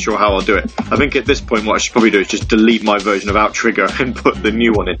quite sure how I'll do it. I think at this point what I should probably do is just delete my version of Outtrigger and put the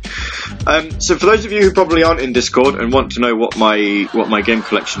new one in. So for those of you who probably aren't in Discord and want to know what my game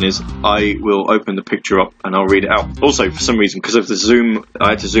collection is, I will open the picture up and I'll read it out. Also, for some reason, because of the zoom,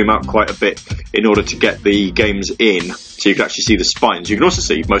 I had to zoom out quite a bit in order to get the games in, so you can actually see the spines. You can also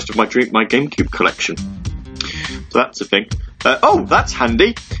see most of my GameCube collection. So that's a thing. Oh, that's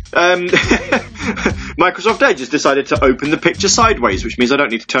handy. Microsoft Edge has decided to open the picture sideways, which means I don't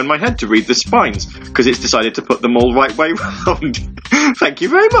need to turn my head to read the spines, because it's decided to put them all right way round. Thank you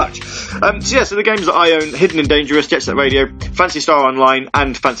very much. So the games that I own: Hidden and Dangerous, Jet Set Radio, Phantasy Star Online,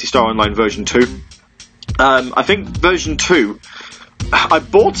 and Phantasy Star Online version 2. I think version 2, I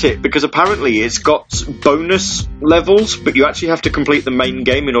bought it because apparently it's got bonus levels, but you actually have to complete the main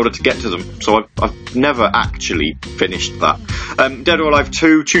game in order to get to them. So I've never actually finished that. Dead or Alive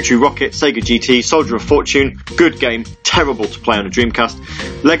 2, Choo Choo Rocket, Sega GT, Soldier of Fortune, good game, terrible to play on a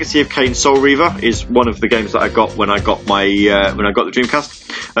Dreamcast. Legacy of Kain Soul Reaver is one of the games that I got when I got my when I got the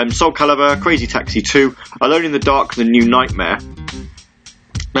Dreamcast. Soul Calibur, Crazy Taxi 2, Alone in the Dark, The New Nightmare.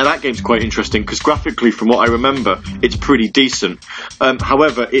 Now that game's quite interesting because graphically, from what I remember, it's pretty decent.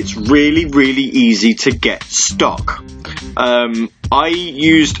 However, it's really, really easy to get stuck. I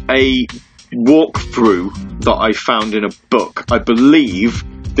used a walkthrough that I found in a book. I believe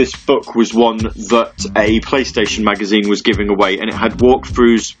this book was one that a PlayStation magazine was giving away, and it had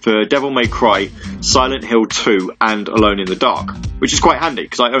walkthroughs for Devil May Cry, Silent Hill 2, and Alone in the Dark, which is quite handy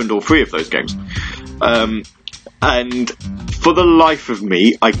because I owned all three of those games. And for the life of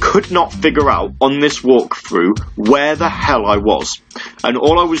me, I could not figure out on this walkthrough where the hell I was. And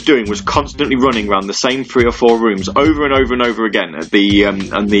all I was doing was constantly running around the same 3 or 4 rooms over and over and over again at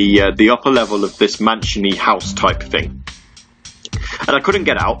the upper level of this mansion-y house type thing. And I couldn't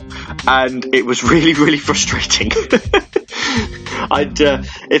get out, and it was really, really frustrating. If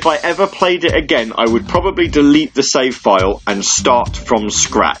I ever played it again, I would probably delete the save file and start from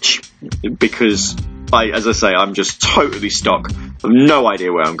scratch, because as I say, I'm just totally stuck. I have no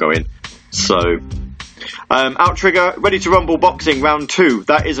idea where I'm going. So, Outtrigger, Ready to Rumble Boxing Round 2.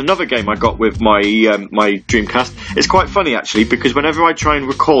 That is another game I got with my my Dreamcast. It's quite funny actually, because whenever I try and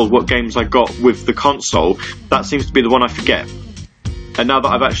recall what games I got with the console, that seems to be the one I forget. And now that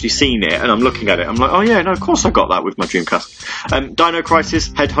I've actually seen it and I'm looking at it, I'm like, oh yeah, no, of course I got that with my Dreamcast. Dino Crisis,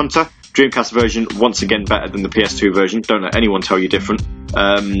 Headhunter, Dreamcast version, once again better than the PS2 version. Don't let anyone tell you different.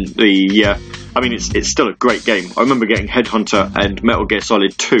 It's still a great game. I remember getting Headhunter and Metal Gear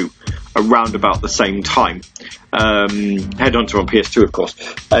Solid 2 around about the same time. Headhunter on PS2, of course.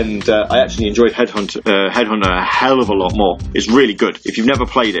 And I actually enjoyed Headhunter a hell of a lot more. It's really good. If you've never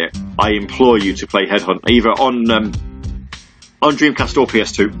played it, I implore you to play Headhunter, either on Dreamcast or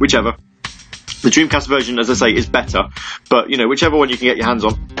PS2, whichever. The Dreamcast version, as I say, is better, but, whichever one you can get your hands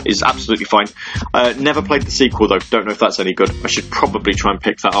on is absolutely fine. Never played the sequel, though. Don't know if that's any good. I should probably try and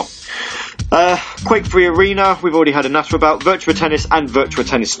pick that up. Quake 3 Arena, we've already had a natter about. Virtua Tennis and Virtua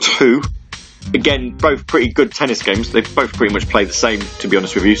Tennis 2. Again, both pretty good tennis games. They both pretty much play the same, to be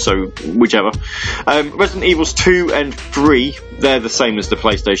honest with you, so whichever. Resident Evils 2 and 3, they're the same as the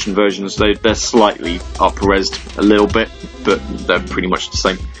PlayStation versions. They're slightly up-resed a little bit, but they're pretty much the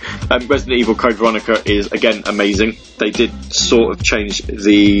same. Resident Evil Code Veronica is, again, amazing. They did sort of change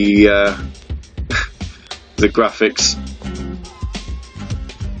the graphics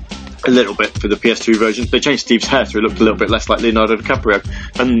a little bit for the PS2 version. They changed Steve's hair so it looked a little bit less like Leonardo DiCaprio,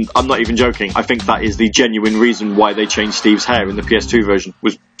 and I'm not even joking. I think that is the genuine reason why they changed Steve's hair in the PS2 version,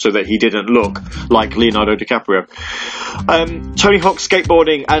 was so that he didn't look like Leonardo DiCaprio. Tony Hawk's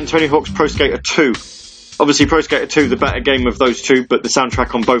Skateboarding and Tony Hawk's Pro Skater 2. Obviously Pro Skater 2, the better game of those two, but the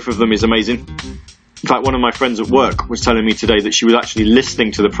soundtrack on both of them is amazing. In fact, one of my friends at work was telling me today that she was actually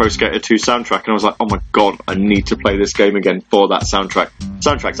listening to the Pro Skater 2 soundtrack, and I was like, oh my god, I need to play this game again for that soundtrack.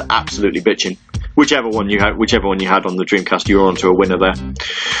 Soundtracks are absolutely bitching. Whichever one you had on the Dreamcast, you were onto a winner there.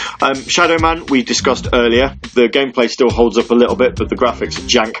 Shadow Man, we discussed earlier. The gameplay still holds up a little bit, but the graphics are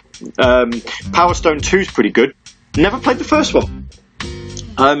jank. Power Stone 2 is pretty good. Never played the first one.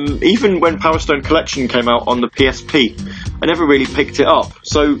 Even when Power Stone Collection came out on the PSP, I never really picked it up.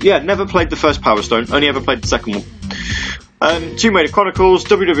 So yeah, never played the first Power Stone, only ever played the second one. Tomb Raider Chronicles,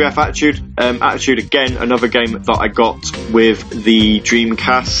 WWF Attitude. Attitude, again, another game that I got with the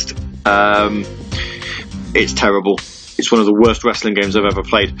Dreamcast. It's terrible. It's one of the worst wrestling games I've ever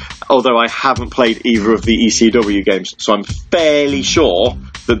played, although I haven't played either of the ECW games, so I'm fairly sure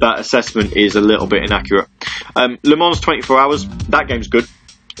that assessment is a little bit inaccurate. Le Mans 24 Hours, that game's good.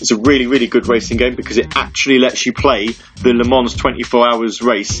 It's a really, really good racing game because it actually lets you play the Le Mans 24 Hours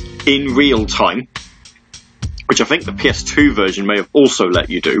race in real time, which I think the PS2 version may have also let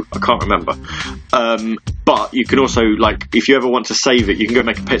you do. I can't remember. But you can also, like, if you ever want to save it, you can go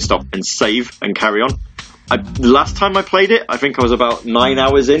make a pit stop and save and carry on. The last time I played it, I think I was about 9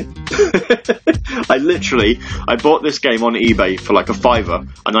 hours in. I bought this game on eBay for like a £5,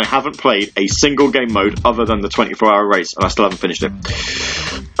 and I haven't played a single game mode other than the 24-hour race, and I still haven't finished it.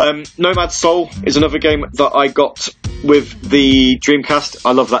 Nomad Soul is another game that I got with the Dreamcast.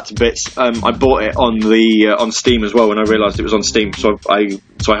 I love that to bits. I bought it on Steam as well when I realised it was on Steam, so I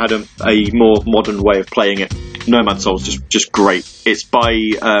had a more modern way of playing it. Nomad Soul's just great. It's by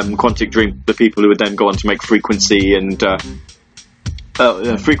Quantic Dream, the people who would then go on to make Frequency and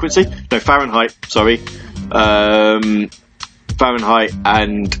Fahrenheit. Sorry, Fahrenheit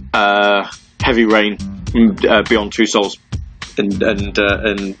and Heavy Rain, Beyond Two Souls, and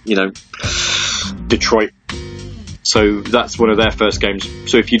you know, Detroit. So that's one of their first games.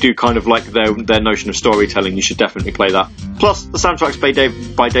 So if you do kind of like their notion of storytelling, you should definitely play that. Plus, the soundtrack's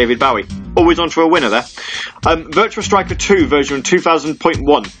by David Bowie. Always on for a winner there. Virtua Striker 2 version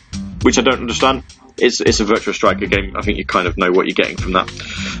 2000.1, which I don't understand. It's a Virtua Striker game. I think you kind of know what you're getting from that.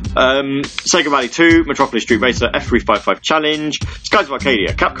 Sega Rally 2, Metropolis Street Racer, F355 Challenge, Skies of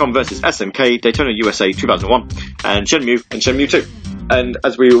Arcadia, Capcom vs SNK, Daytona USA 2001, and Shenmue 2. And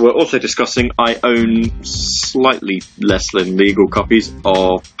as we were also discussing, I own slightly less than legal copies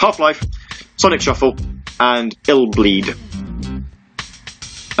of Half-Life, Sonic Shuffle, and Illbleed.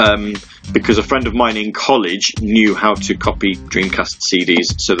 Because a friend of mine in college knew how to copy Dreamcast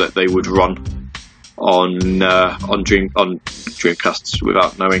CDs so that they would run on Dreamcasts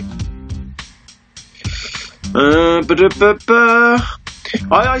without knowing.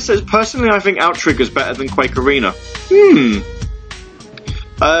 I says personally, I think Outrigger's better than Quake Arena.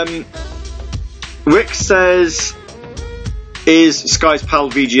 Rick says, is Sky's PAL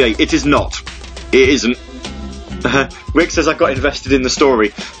VGA? It is not. It isn't. Rick says I got invested in the story.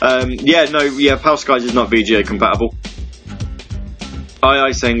 PAL Skies is not VGA compatible.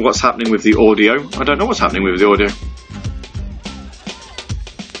 I saying what's happening with the audio? I don't know what's happening with the audio.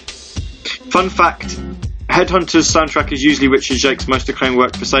 Fun fact, Headhunter's soundtrack is usually Richard Jake's most acclaimed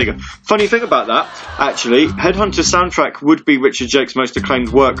work for Sega. Funny thing about that, actually, Headhunter's soundtrack would be Richard Jake's most acclaimed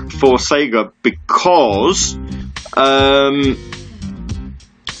work for Sega because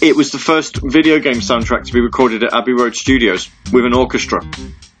it was the first video game soundtrack to be recorded at Abbey Road Studios with an orchestra.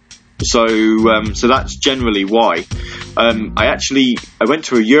 So that's generally why. I went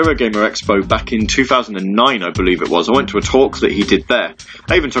to a Eurogamer Expo back in 2009, I believe it was. I went to a talk that he did there.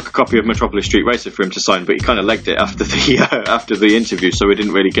 I even took a copy of Metropolis Street Racer for him to sign, but he kind of legged it after the interview, so we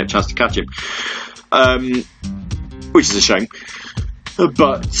didn't really get a chance to catch him, which is a shame.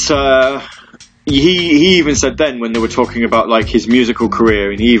 But he even said then, when they were talking about like his musical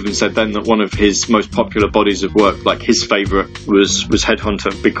career, and he even said then that one of his most popular bodies of work, like his favourite, was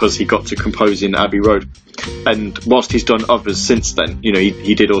Headhunter, because he got to compose in Abbey Road. And whilst he's done others since then, you know,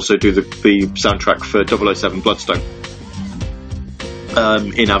 he did also do the soundtrack for 007 Bloodstone.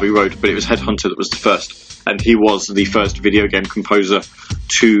 in Abbey Road, but it was Headhunter that was the first, and he was the first video game composer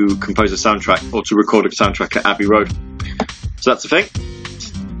to compose a soundtrack or to record a soundtrack at Abbey Road. So that's the thing.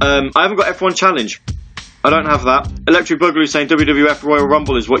 I haven't got F1 Challenge. I don't have that. Electric Boogaloo saying WWF Royal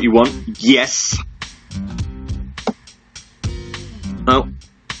Rumble is what you want. Yes. Oh.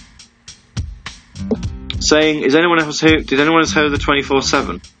 Saying, is anyone else here? Did anyone else hear the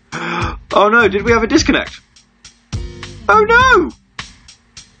 24/7? Oh no, did we have a disconnect? Oh no!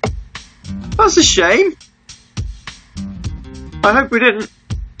 That's a shame. I hope we didn't.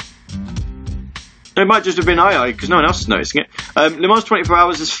 It might just have been I, because no one else is noticing it. Le Mans 24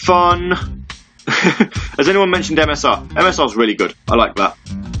 Hours is fun. Has anyone mentioned MSR? MSR's really good. I like that.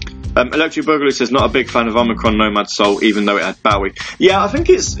 Electric Boogaloo says not a big fan of Omicron Nomad Soul, even though it had Bowie. Yeah, I think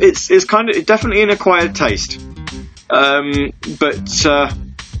it's kind of definitely an acquired taste. But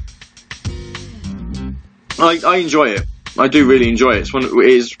I enjoy it. I do really enjoy it. It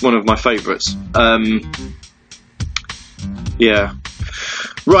is one of my favourites. Yeah.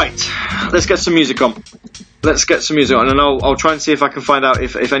 Right. Let's get some music on. And I'll try and see if I can find out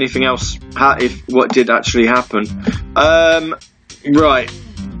if anything else, if what did actually happen. Right.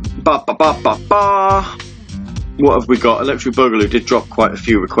 What have we got? Electric Boogaloo did drop quite a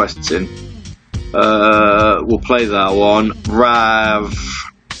few requests in. We'll play that one. Rav.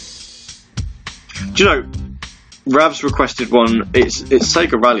 Do you know, Rav's requested one. It's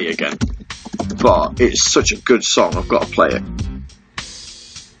Sega Rally again, but it's such a good song. I've got to play it.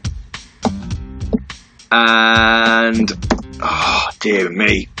 And oh dear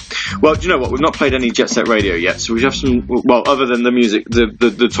me. Well, do you know what? We've not played any Jet Set Radio yet, so we have some. Well, other than the music,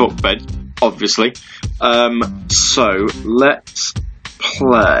 the talk bed, obviously. So let's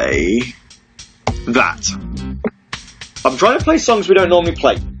play that. I'm trying to play songs we don't normally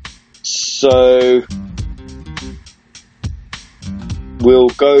play, so we'll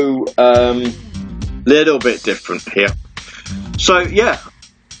go little bit different here. So yeah.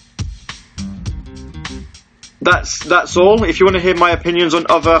 That's all. If you want to hear my opinions on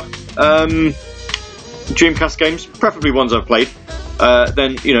other Dreamcast games, preferably ones I've played,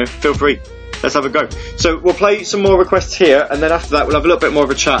 then feel free. Let's have a go. So we'll play some more requests here, and then after that we'll have a little bit more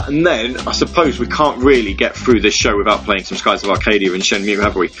of a chat, and then I suppose we can't really get through this show without playing some Skies of Arcadia and Shenmue,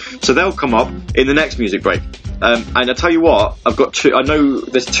 have we? So they'll come up in the next music break. And I tell you what, I know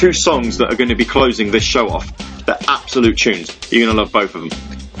there's two songs that are going to be closing this show off. They're absolute tunes. You're going to love both of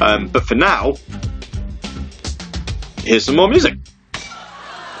them. But for now, here's some more music.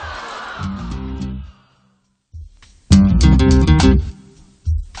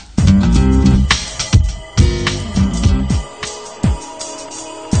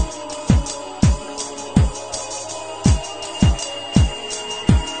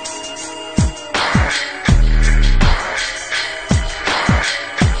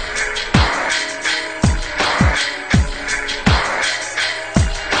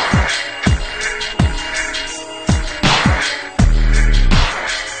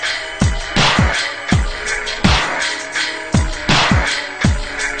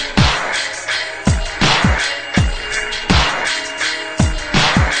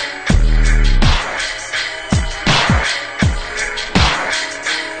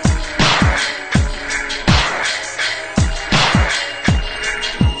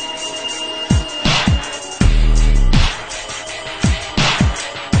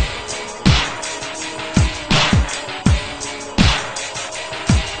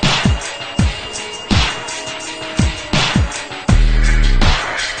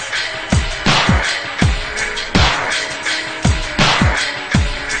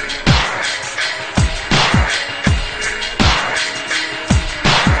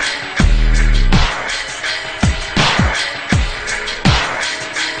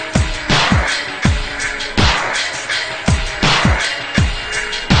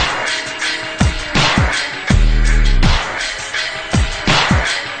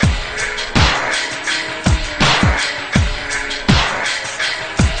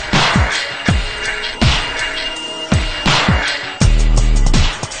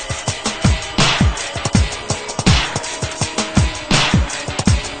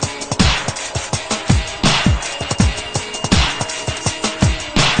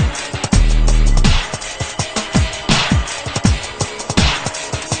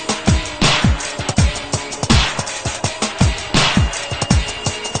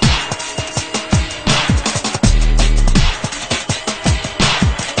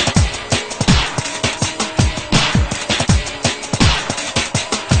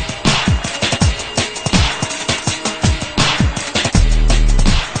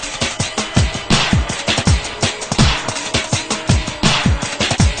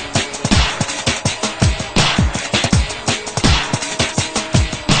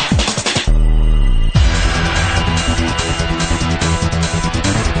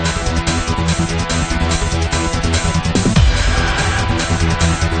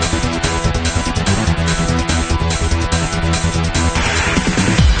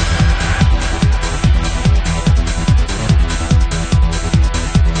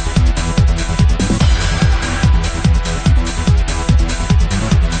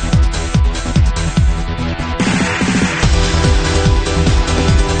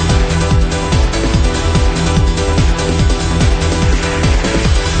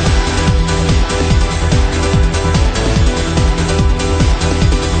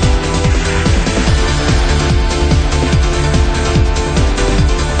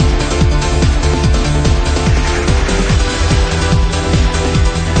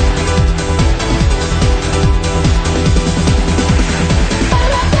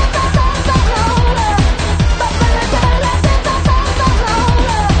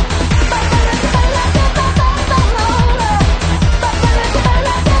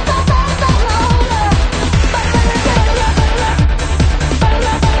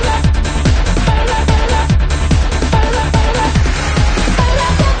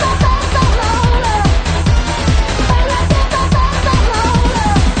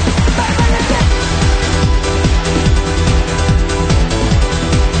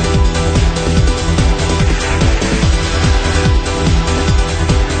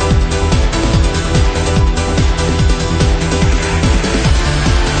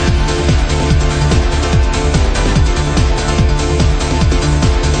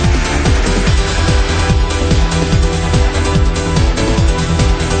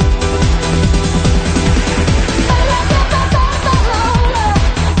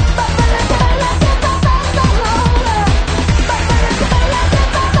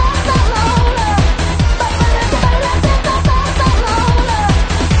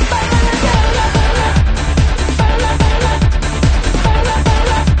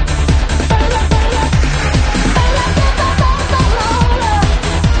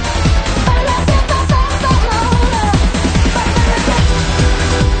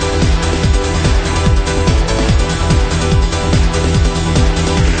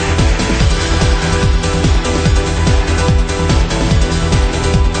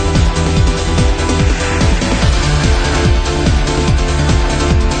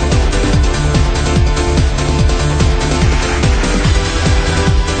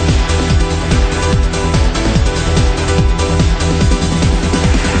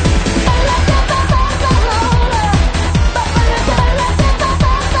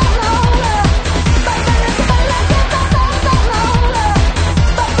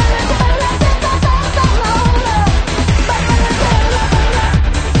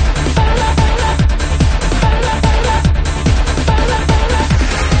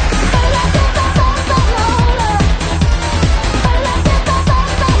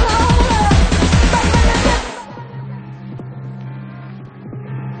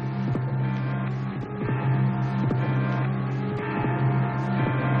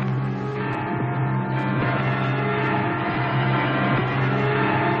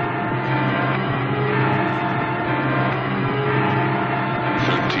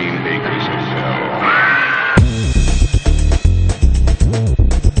 14 acres of hell.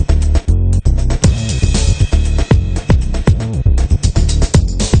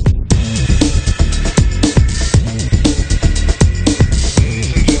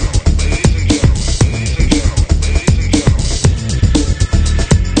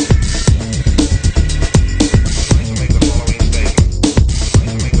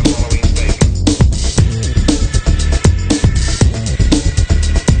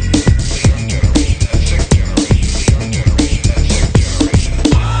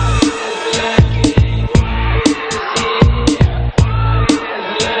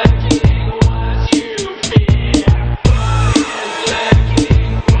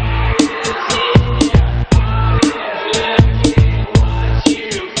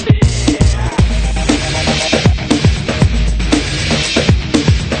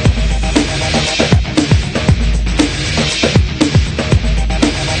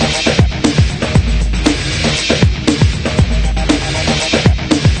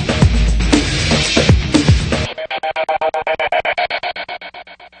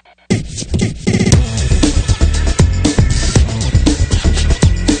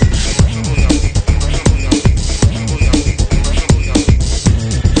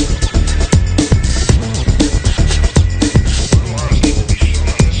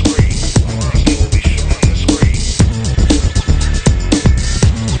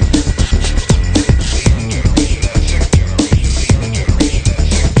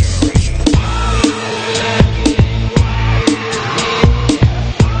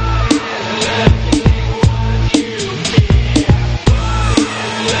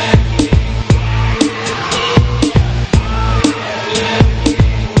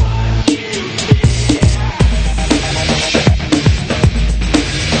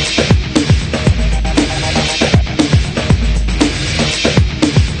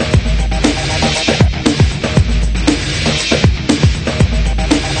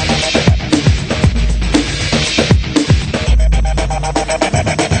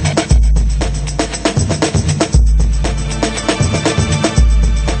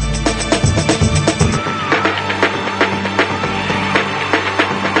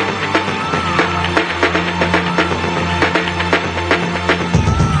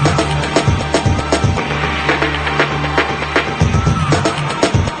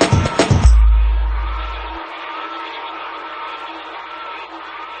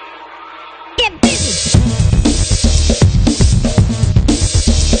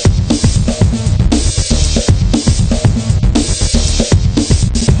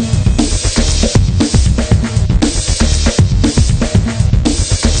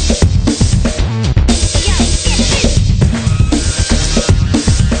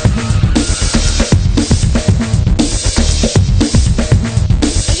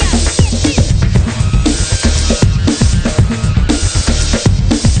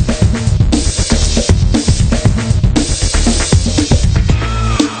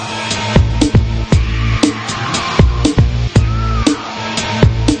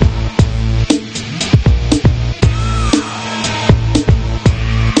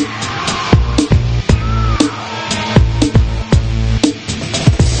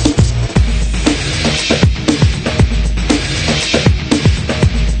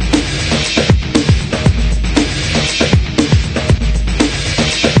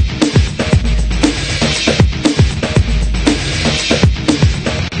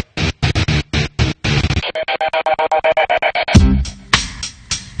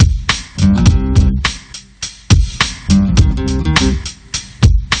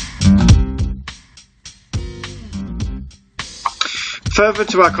 Further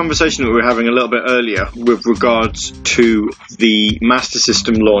to our conversation that we were having a little bit earlier with regards to the Master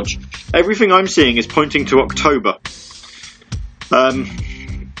System launch, everything I'm seeing is pointing to October.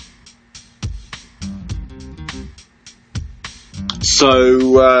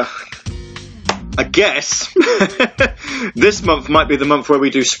 So I guess this month might be the month where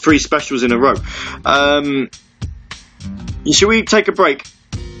we do 3 specials in a row. Should we take a break?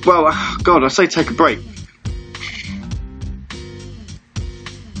 Well, God, I say take a break.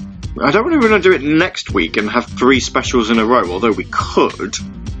 I don't really want to do it next week and have 3 specials in a row, although we could.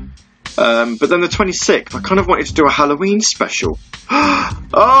 But then the 26th, I kind of wanted to do a Halloween special.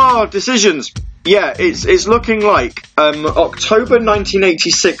 Oh, decisions! Yeah, it's looking like October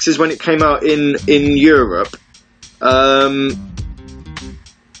 1986 is when it came out in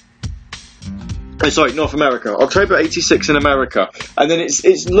Sorry, North America. October 86 in America. And then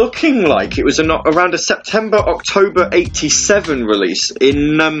it's looking like it was around a September, October 87 release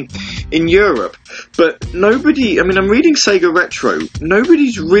in Europe. But nobody, I mean, I'm reading Sega Retro,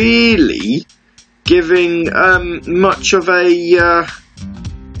 nobody's really giving much of a...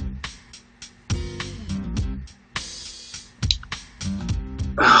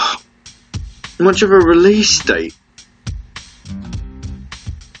 much of a release date.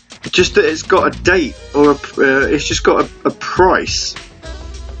 Just that it's got a date, or it's just got a price.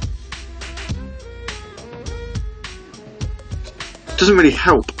 Doesn't really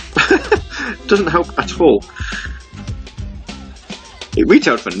help. Doesn't help at all. It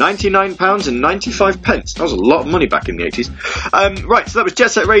retailed for £99.95. That was a lot of money back in the 80s. Right, so that was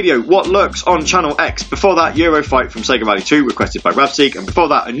Jet Set Radio, What Lurks on Channel X. Before that, Eurofight from Sega Rally 2, requested by Ravseek. And before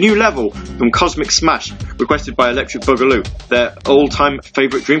that, A New Level from Cosmic Smash, requested by Electric Boogaloo, their all-time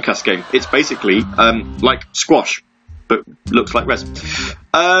favourite Dreamcast game. It's basically like squash, but looks like Res.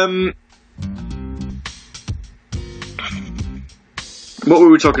 What were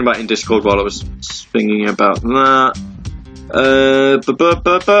we talking about in Discord while I was thinking about that? We were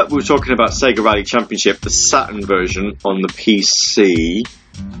talking about Sega Rally Championship, the Saturn version on the PC.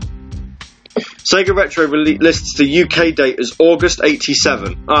 Sega Retro lists the UK date as August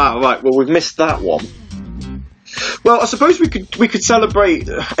 87. Ah, right. Well, we've missed that one. Well, I suppose we could celebrate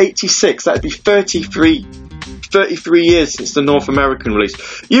 86. That'd be 33 years since the North American release.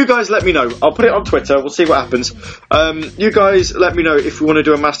 You guys let me know. I'll put it on Twitter. We'll see what happens. You guys let me know if we want to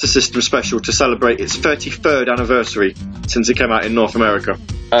do a Master System special to celebrate its 33rd anniversary since it came out in North America.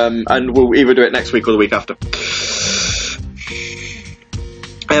 And we'll either do it next week or the week after.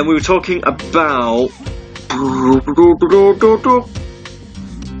 And we were talking about...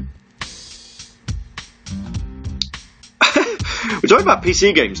 We're talking about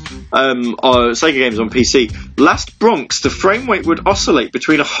PC games, or Sega games on PC. Last Bronx, the frame rate would oscillate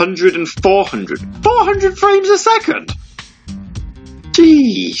between 100 and 400. 400 frames a second?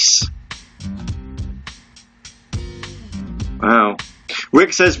 Jeez. Wow.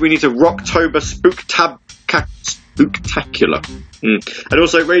 Rick says we need a Rocktober Spooktacular. And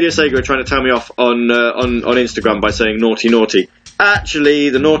also, Radio Sega are trying to tell me off on Instagram by saying naughty naughty. Actually,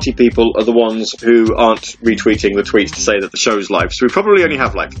 the naughty people are the ones who aren't retweeting the tweets to say that the show's live, so we probably only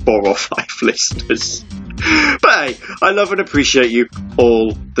have like 4 or 5 listeners. But hey, I love and appreciate you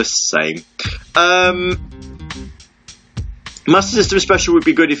all the same. Master System Special would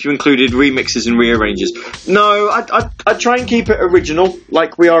be good if you included remixes and rearranges. No, I'd try and keep it original,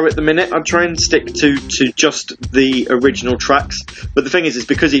 like we are at the minute. I'd try and stick to just the original tracks. But the thing is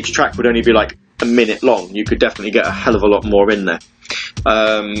because each track would only be like a minute long, you could definitely get a hell of a lot more in there.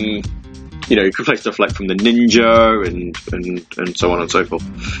 You know, you could play stuff like from the Ninja and so on and so forth.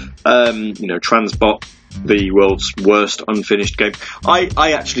 You know, Transbot, the world's worst unfinished game.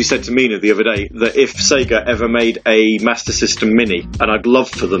 I actually said to Mina the other day that if Sega ever made a Master System Mini, and I'd love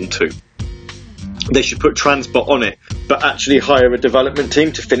for them to, they should put Transbot on it, but actually hire a development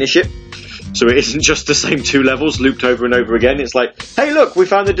team to finish it. So it isn't just the same 2 levels looped over and over again. It's like, hey look, we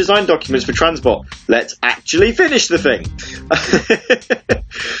found the design documents for Transbot. Let's actually finish the thing.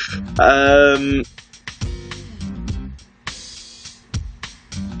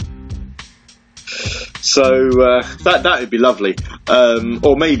 So that would be lovely.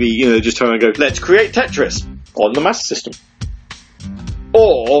 Or maybe, you know, just turn and go, let's create Tetris on the Master System.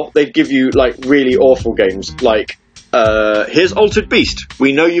 Or they'd give you like really awful games like here's Altered Beast.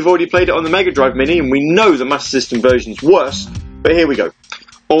 We know you've already played it on the Mega Drive Mini, and we know the Master System version's worse, but here we go.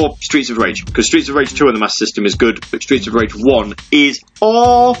 Or Streets of Rage, because Streets of Rage 2 on the Master System is good, but Streets of Rage 1 is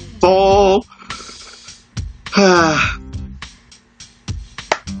awful.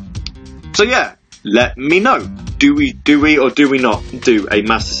 So yeah, let me know. Do we or do we not do a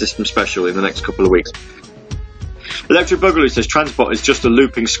Master System special in the next couple of weeks? Electric Boogaloo says Transbot is just a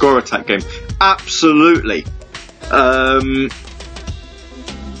looping score attack game. Absolutely. But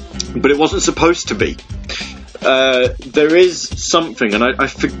it wasn't supposed to be. There is something, and I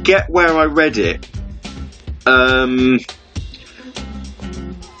forget where I read it.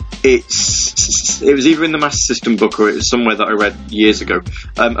 It was either in the Master System book or it was somewhere that I read years ago.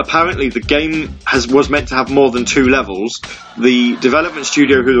 Apparently the game was meant to have more than 2 levels. The development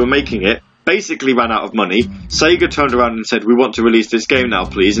studio who were making it basically ran out of money. Sega turned around and said, we want to release this game now,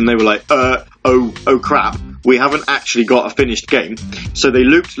 please. And they were like, oh crap, we haven't actually got a finished game. So they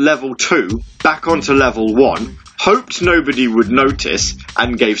looped level 2 back onto level 1, hoped nobody would notice,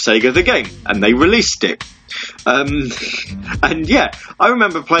 and gave Sega the game. And they released it. And yeah, I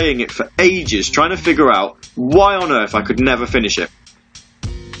remember playing it for ages, trying to figure out why on earth I could never finish it.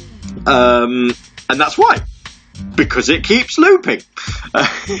 And that's why. Because it keeps looping.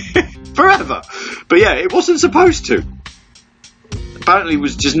 Forever. But yeah, it wasn't supposed to. Apparently it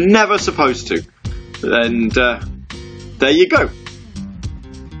was just never supposed to. And there you go.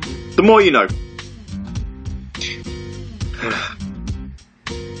 The more you know.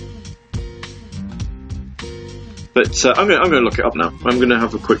 But I'm going to look it up now. I'm going to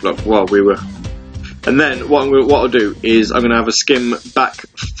have a quick look while we were... And then what I'll do is I'm going to have a skim back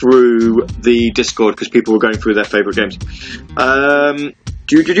through the Discord because people were going through their favourite games.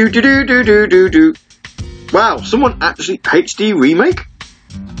 Wow, someone actually... HD remake?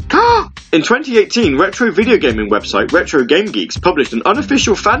 In 2018, retro video gaming website Retro Game Geeks published an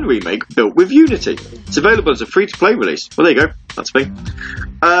unofficial fan remake built with Unity. It's available as a free-to-play release. Well, there you go. That's me.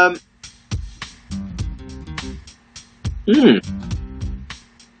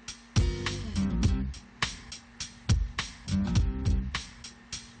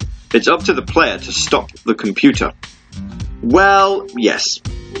 It's up to the player to stop the computer. Well, yes.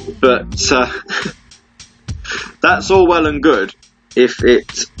 But that's all well and good if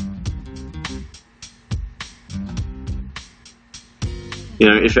it...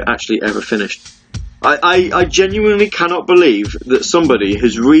 if it actually ever finished. I genuinely cannot believe that somebody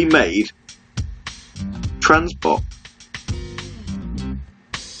has remade Transbot.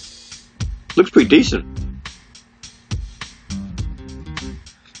 Looks pretty decent.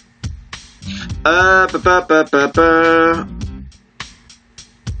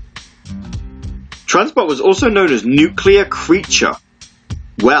 Transbot was also known as Nuclear Creature.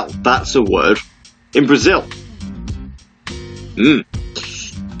 Well, that's a word. In Brazil.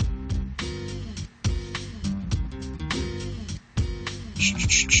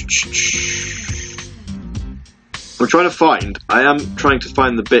 I am trying to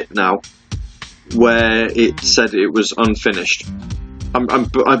find the bit now where it said it was unfinished.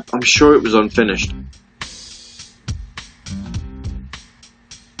 I'm sure it was unfinished.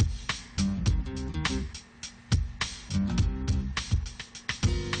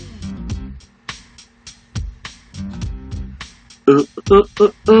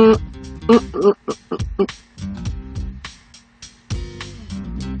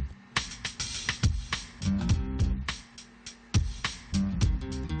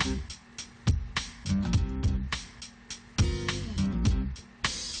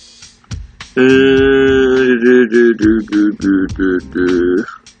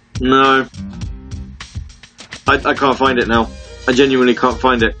 No. I can't find it now. I genuinely can't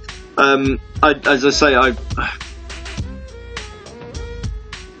find it. As I say, I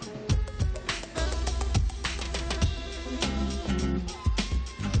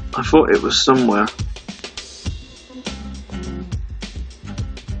thought it was somewhere.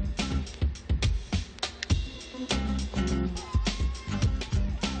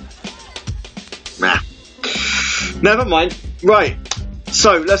 Nah. Never mind. Right.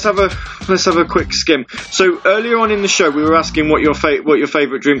 So let's have a quick skim. So earlier on in the show, we were asking what your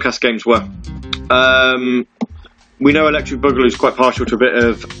favourite Dreamcast games were. We know Electric Boogaloo is quite partial to a bit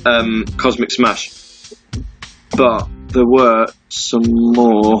of Cosmic Smash, but there were some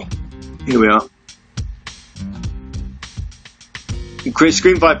more. Here we are.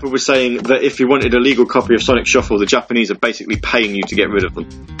 Screen Viper was saying that if you wanted a legal copy of Sonic Shuffle, the Japanese are basically paying you to get rid of them,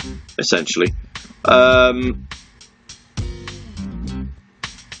 essentially.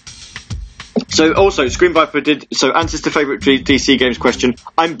 So also, Screen Viper did, so answers to favourite DC games question,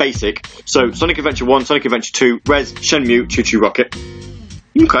 I'm basic, so Sonic Adventure 1, Sonic Adventure 2, Rez, Shenmue, Choo Choo Rocket.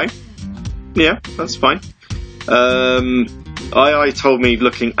 Okay. Yeah, that's fine. II told me,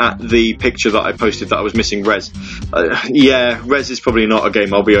 looking at the picture that I posted, that I was missing Rez. Yeah, Rez is probably not a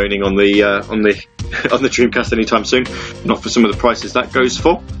game I'll be owning on the on the Dreamcast anytime soon. Not for some of the prices that goes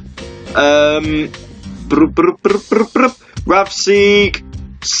for. Ravseek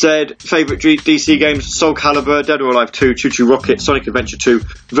said favourite DC games: Soul Calibur, Dead or Alive 2, Choo Choo Rocket, Sonic Adventure 2,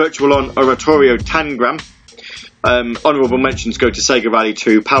 Virtual On, Oratorio Tangram. Honourable mentions go to Sega Rally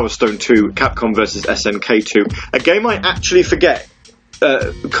 2, Power Stone 2, Capcom vs SNK 2. A game I actually forget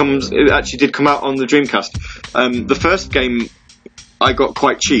it actually did come out on the Dreamcast. The first game I got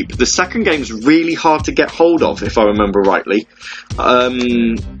quite cheap. The second game's really hard to get hold of, if I remember rightly.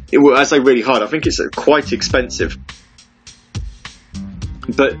 I say really hard, I think it's quite expensive.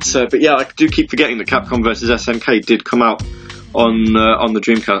 But yeah, I do keep forgetting that Capcom vs SNK did come out on the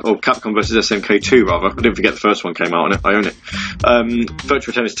Dreamcast, or Capcom vs SNK 2 rather. I didn't forget the first one came out on it. I own it.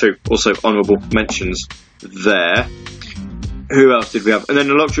 Virtua Tennis 2, also honourable mentions there. Who else did we have? And then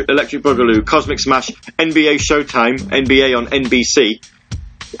Electric Boogaloo, Cosmic Smash, NBA Showtime, NBA on NBC.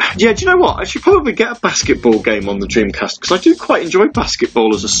 Yeah, do you know what? I should probably get a basketball game on the Dreamcast, because I do quite enjoy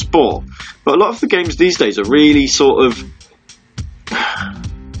basketball as a sport. But a lot of the games these days are really sort of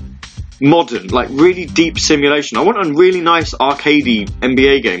modern, like really deep simulation. I want a really nice arcadey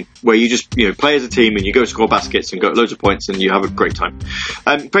NBA game where you just, play as a team and you go score baskets and get loads of points and you have a great time.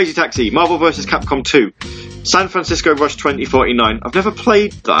 Crazy Taxi, Marvel vs. Capcom 2, San Francisco Rush 2049. I've never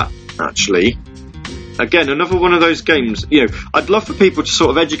played that, actually. Again, another one of those games, I'd love for people to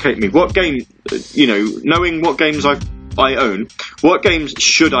sort of educate me. What game, knowing what games I own, what games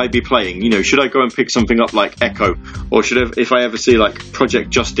should I be playing? Should I go and pick something up like Echo? Or if I ever see like Project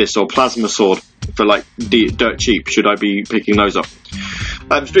Justice or Plasma Sword for like dirt cheap, should I be picking those up?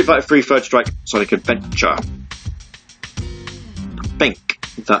 Street Fighter 3, Third Strike, Sonic Adventure. I think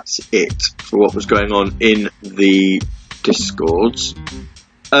that's it for what was going on in the Discords.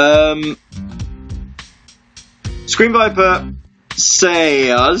 Screen Viper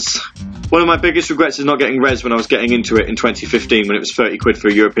says, one of my biggest regrets is not getting Res when I was getting into it in 2015 when it was 30 quid for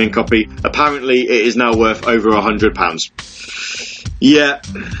a European copy. Apparently it is now worth over £100. Yeah.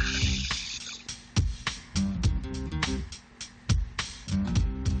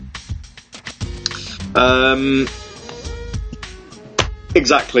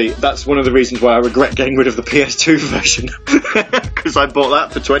 Exactly. That's one of the reasons why I regret getting rid of the PS2 version. Because I bought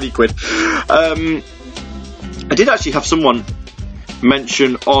that for 20 quid. I did actually have someone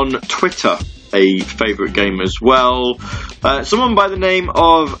mention on Twitter a favourite game as well. Someone by the name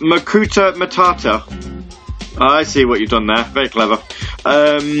of Makuta Matata. I see what you've done there. Very clever.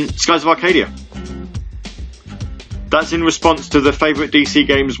 Skies of Arcadia. That's in response to the favourite DC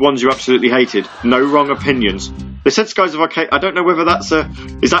games, ones you absolutely hated. No wrong opinions. They said Skies of Arcadia. I don't know whether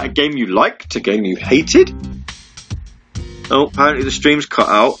is that a game you liked, a game you hated? Oh, apparently the stream's cut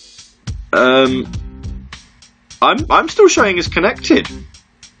out. I'm still showing as connected,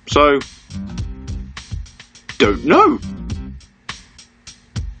 so don't know.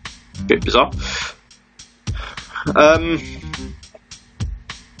 Bit bizarre.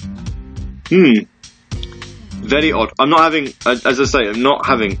 Very odd. I'm not having, as I say, I'm not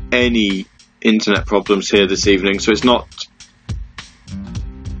having any internet problems here this evening, so it's not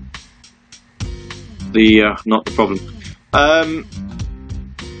the problem.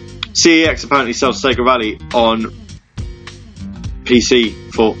 CEX apparently sells Sega Rally on PC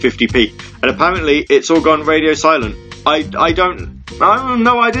for 50p, and apparently it's all gone radio silent. I have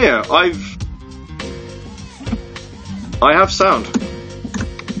no idea. I have sound.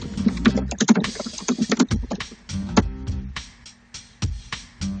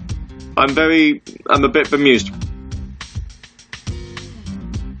 I'm a bit bemused.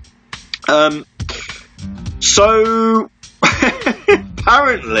 So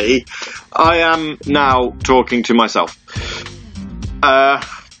apparently I am now talking to myself. I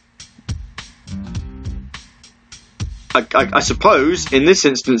suppose in this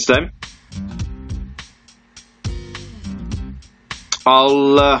instance then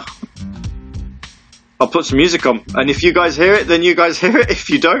I'll put some music on, and if you guys hear it, then you guys hear it. If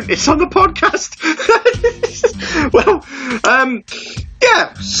you don't, it's on the podcast. Well,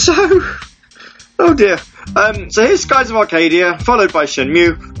 yeah, so, oh dear. So here's Skies of Arcadia, followed by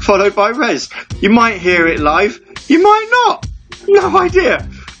Shenmue, followed by Res. You might hear it live, you might not. No idea.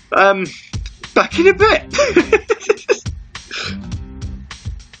 Back in a bit.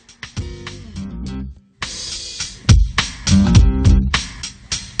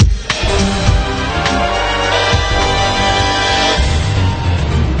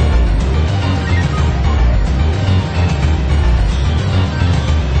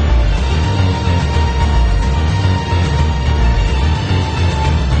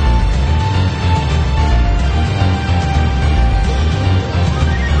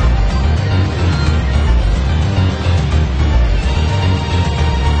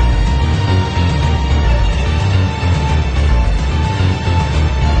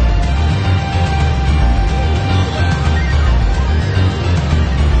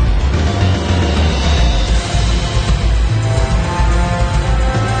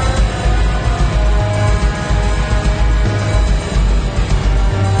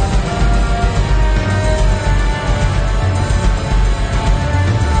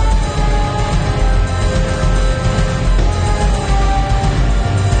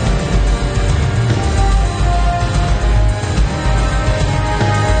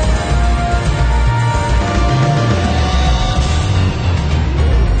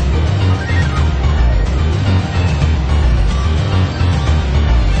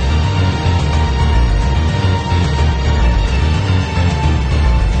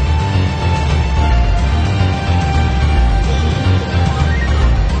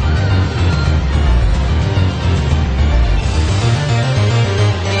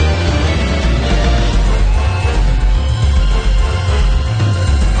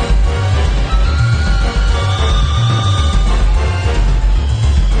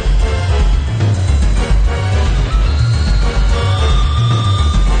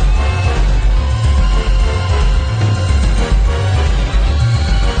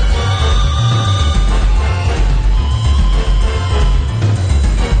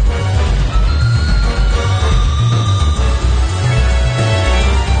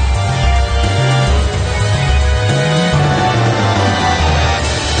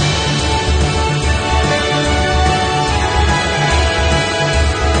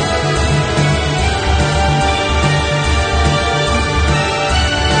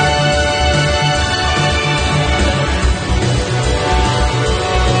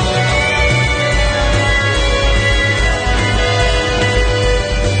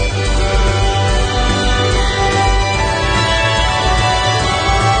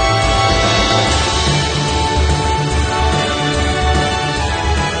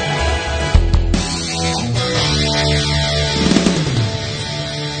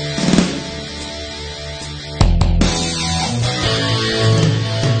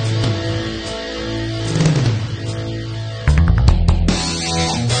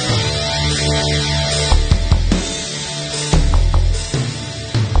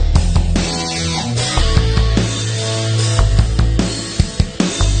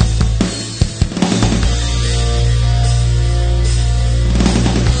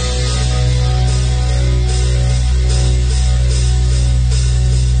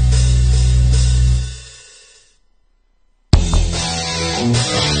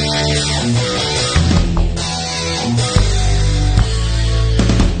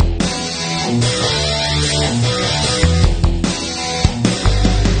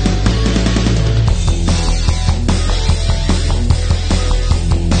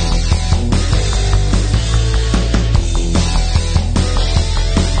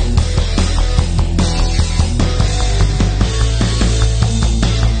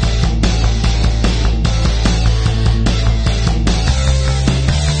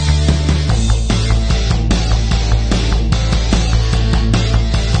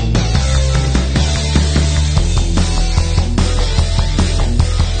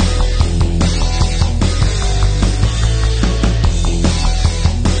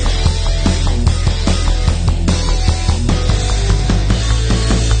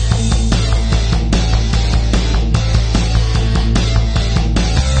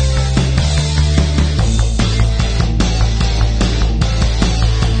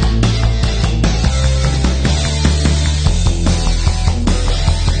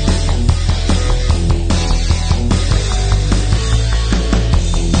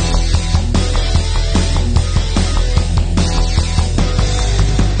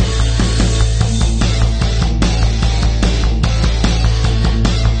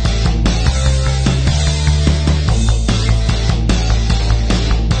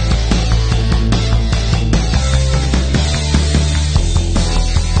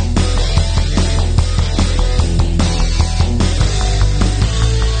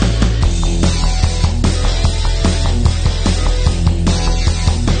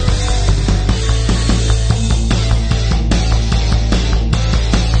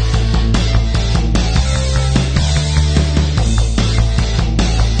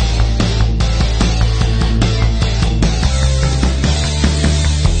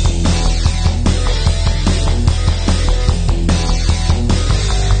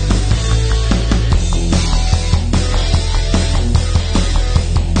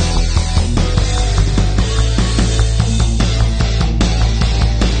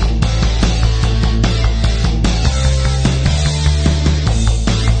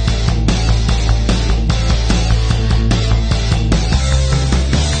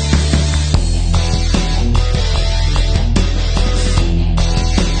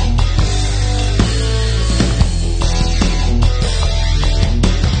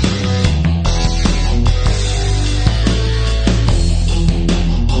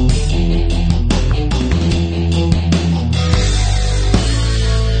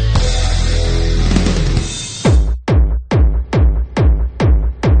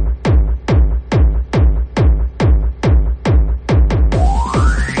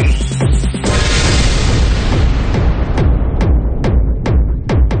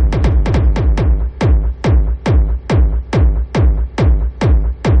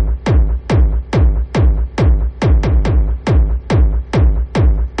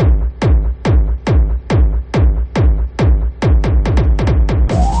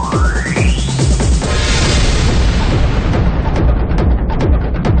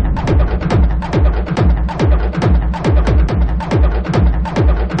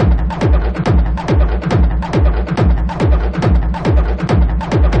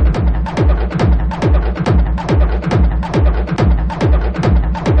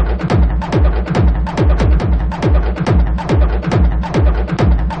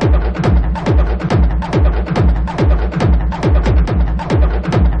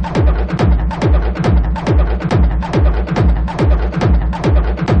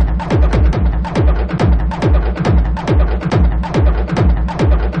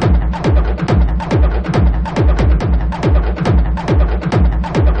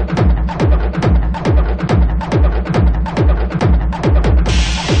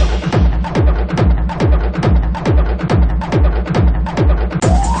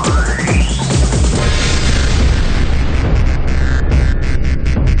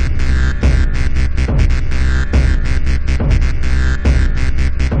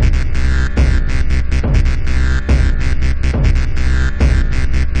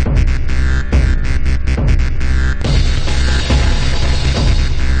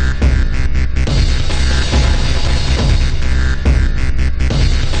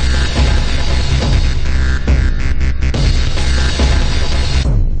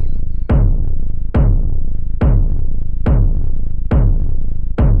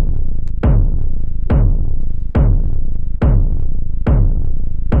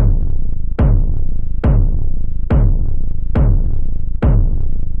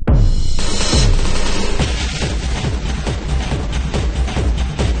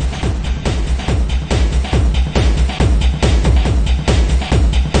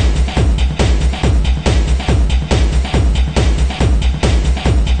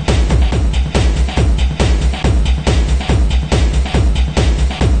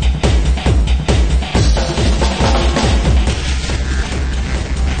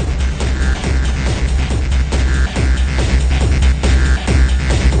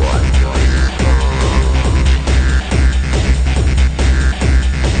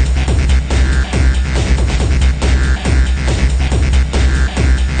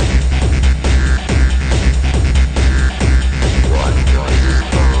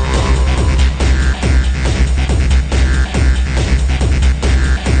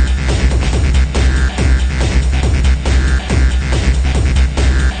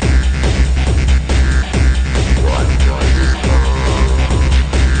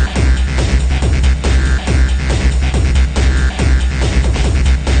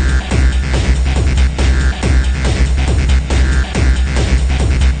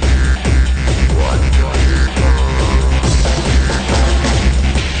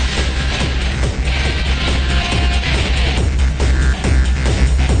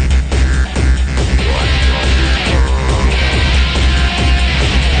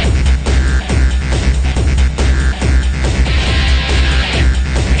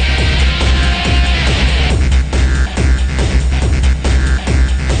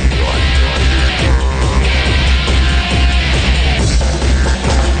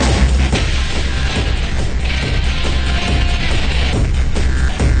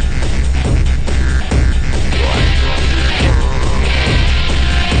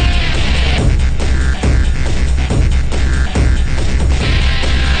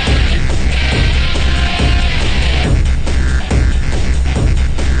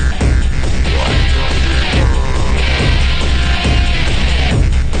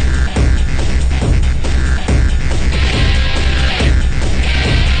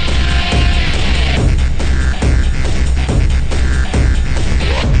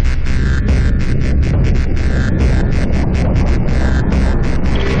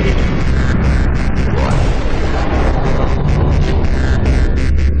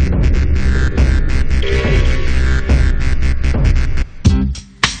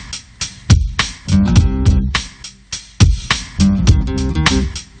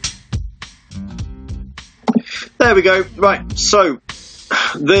 there we go. Right, so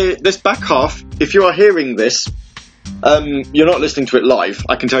this back half, if you are hearing this, you're not listening to it live,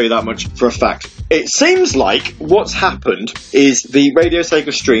 I can tell you that much for a fact. It seems like what's happened is the Radio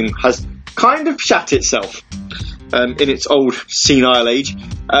Sega stream has kind of shat itself in its old senile age.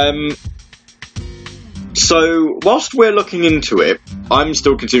 So, whilst we're looking into it, I'm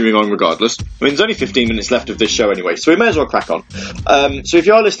still continuing on regardless. I mean, there's only 15 minutes left of this show anyway, so we may as well crack on. So if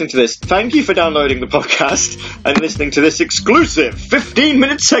you are listening to this, thank you for downloading the podcast and listening to this exclusive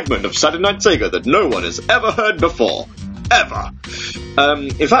 15-minute segment of Saturday Night Sega that no one has ever heard before. Ever.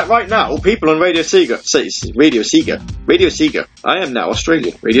 In fact, right now, people on Radio Sega, I am now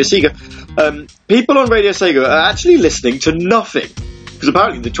Australian, Radio Sega, people on Radio Sega are actually listening to nothing. Because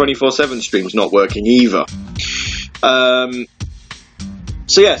apparently the 24/7 stream's not working either.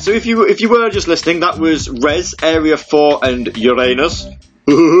 So if you were just listening, that was Rez, Area 4 and Uranus.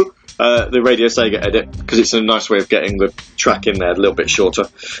 The Radio Sega edit, because it's a nice way of getting the track in there a little bit shorter.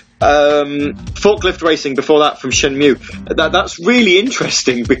 Forklift Racing before that from Shenmue. That's really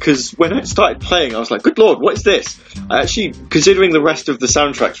interesting, because when I started playing I was like, good lord, what is this? Considering the rest of the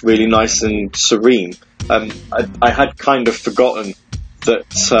soundtrack's really nice and serene, I had kind of forgotten that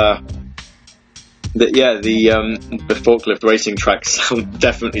the Forklift Racing track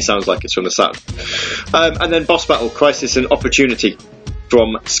definitely sounds like it's from the Saturn. And then Boss Battle, Crisis and Opportunity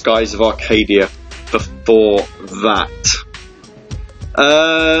from Skies of Arcadia before that.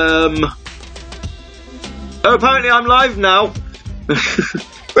 Apparently I'm live now.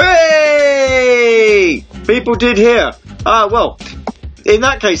 Hooray! People did hear. Well, in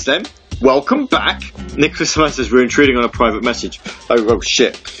that case then, welcome back. Nicholas Smith says we're intruding on a private message. Oh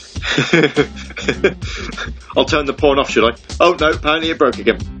shit. I'll turn the porn off, should I? Oh no, apparently it broke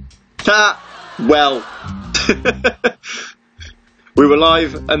again. Well. We were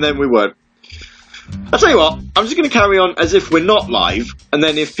live and then we weren't. I'll tell you what, I'm just going to carry on as if we're not live, and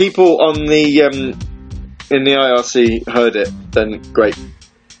then if people on the in the IRC heard it, then great.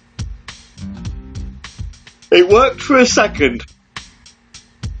 It worked for a second.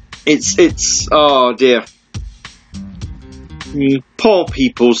 It's oh dear. Poor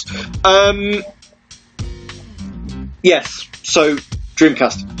peoples. Yes, so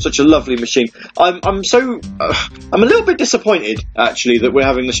Dreamcast, such a lovely machine. I'm a little bit disappointed actually that we're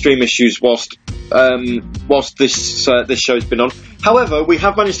having the stream issues whilst this show's been on. However, we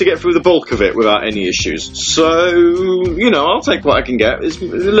have managed to get through the bulk of it without any issues. So I'll take what I can get. It's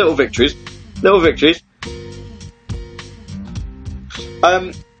little victories.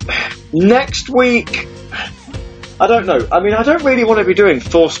 Next week, I don't know. I mean, I don't really want to be doing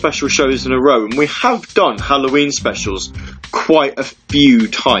 4 special shows in a row, and we have done Halloween specials quite a few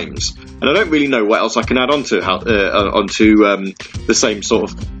times, and I don't really know what else I can add onto the same sort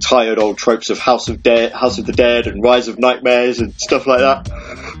of tired old tropes of House of the Dead and Rise of Nightmares and stuff like that.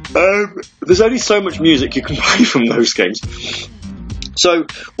 There's only so much music you can play from those games. So,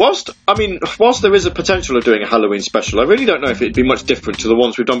 whilst there is a potential of doing a Halloween special, I really don't know if it'd be much different to the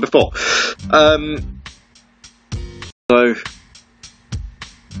ones we've done before. So,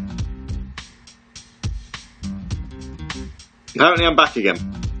 apparently I'm back again.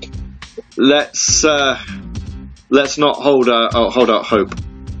 Let's not hold out hope.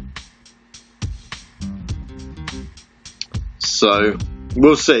 So,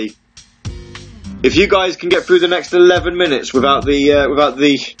 we'll see. If you guys can get through the next 11 minutes without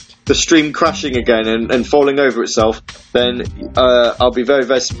the stream crashing again and falling over itself, then I'll be very,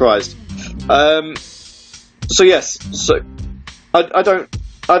 very surprised. So yes, I don't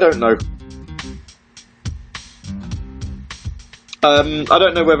know. I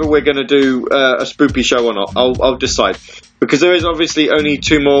don't know whether we're going to do a spoopy show or not. I'll decide, because there is obviously only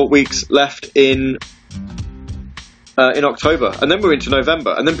 2 more weeks left in October, and then we're into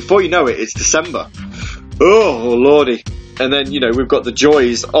November, and then before you know it, it's December. Oh lordy! And then we've got the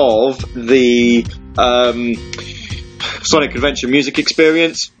joys of the Sonic Adventure Music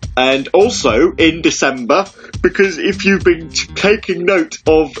Experience, and also in December, because if you've been taking note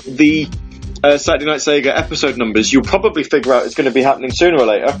of the Saturday Night Sega episode numbers, you'll probably figure out it's going to be happening sooner or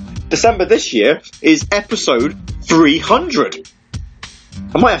later. December this year is episode 300.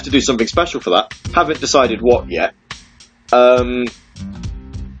 I might have to do something special for that. Haven't decided what yet. But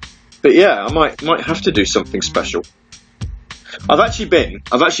yeah, I might have to do something special. I've actually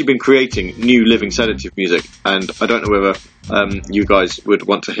been creating new Living Sedative music, and I don't know whether you guys would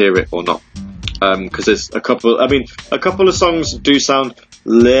want to hear it or not. Because there's a couple of songs do sound a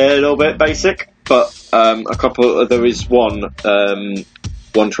little bit basic, but there is one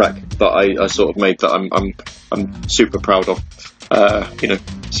track that I sort of made that I'm super proud of.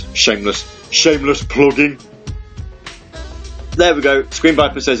 Shameless plugging. There we go. Screen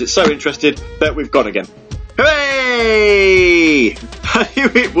Viper says it's so interested that we've gone again. Hooray! I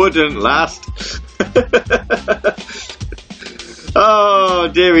knew it wouldn't last. Oh,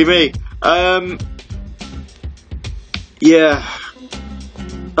 dearie me. Yeah.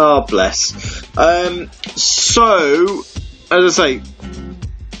 Oh, bless. So, as I say,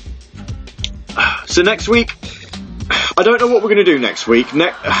 so next week, I don't know what we're going to do next week.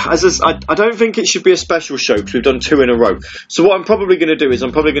 I don't think it should be a special show because we've done 2 in a row. So what I'm probably going to do is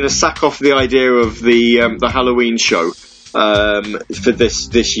I'm probably going to sack off the idea of the Halloween show for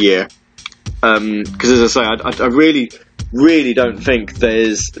this year. Because as I say, I really don't think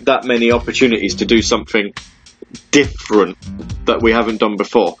there's that many opportunities to do something different that we haven't done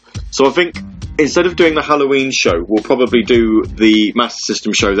before. So I think instead of doing the Halloween show, we'll probably do the Master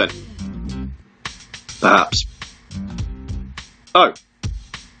System show then. Perhaps. Oh.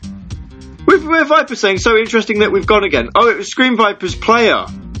 We're Viper saying, so interesting that we've gone again. Oh, it was Screen Viper's player.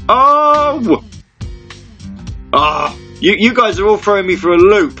 Oh! Ah, you guys are all throwing me for a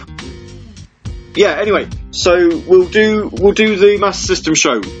loop. Yeah, anyway, so we'll do the Master System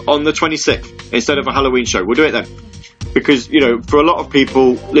show on the 26th instead of a Halloween show. We'll do it then. Because, you know, for a lot of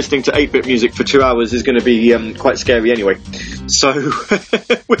people, listening to 8-bit music for 2 hours is going to be quite scary anyway. So,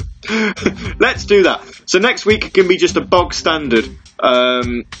 let's do that. So next week can be just a bog standard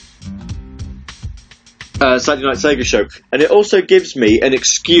Saturday Night Sega show. And it also gives me an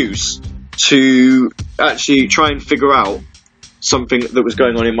excuse to actually try and figure out something that was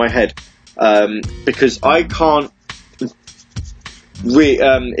going on in my head. Because I can't...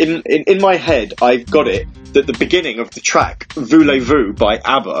 in my head, I've got it that the beginning of the track Voulez-Vous by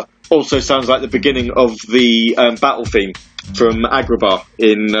ABBA also sounds like the beginning of the battle theme from Agrabah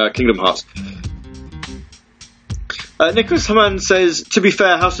in Kingdom Hearts. Nicholas Hamann says, to be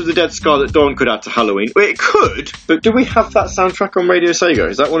fair, House of the Dead Scarlet Dawn could add to Halloween. Well, it could, but do we have that soundtrack on Radio Sega?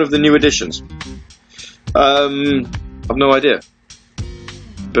 Is that one of the new additions? I've no idea.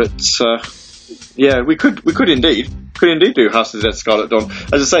 But, yeah, we could indeed do House of the Dead Scarlet Dawn.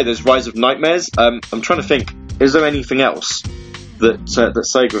 As I say, there's Rise of Nightmares. I'm trying to think, is there anything else that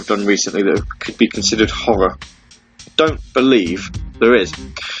Sega have done recently that could be considered horror? Don't believe there is.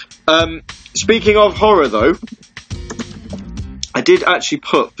 Speaking of horror, though, I did actually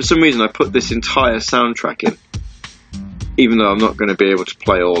for some reason I put this entire soundtrack in, even though I'm not going to be able to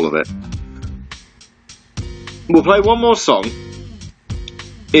play all of it. We'll play one more song.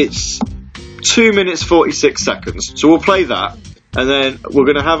 It's 2 minutes 46 seconds, so we'll play that, and then we're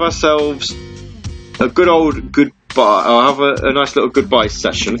going to have ourselves a good old goodbye. I'll have a nice little goodbye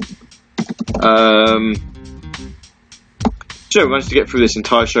session. Joe managed to get through this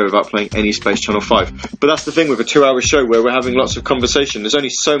entire show without playing any Space Channel 5, but that's the thing with a 2 hour show where we're having lots of conversation. There's only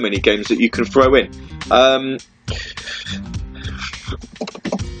so many games that you can throw in.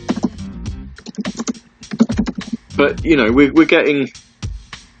 But you know, we're getting,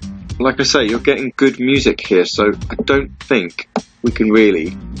 like I say, you're getting good music here, so I don't think we can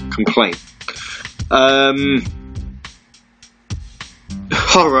really complain.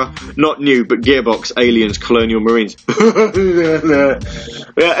 Horror, not new, but Gearbox, Aliens, Colonial Marines.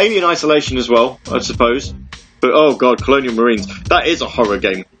 Yeah, Alien Isolation as well, I suppose. But oh god, Colonial Marines. That is a horror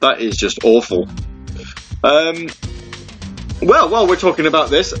game. That is just awful. Well, while we're talking about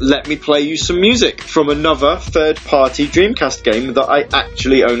this, let me play you some music from another third-party Dreamcast game that I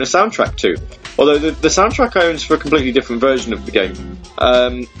actually own a soundtrack to. Although the soundtrack I own is for a completely different version of the game.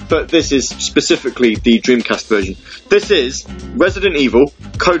 But this is specifically the Dreamcast version. This is Resident Evil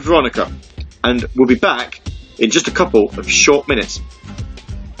Code Veronica. And we'll be back in just a couple of short minutes.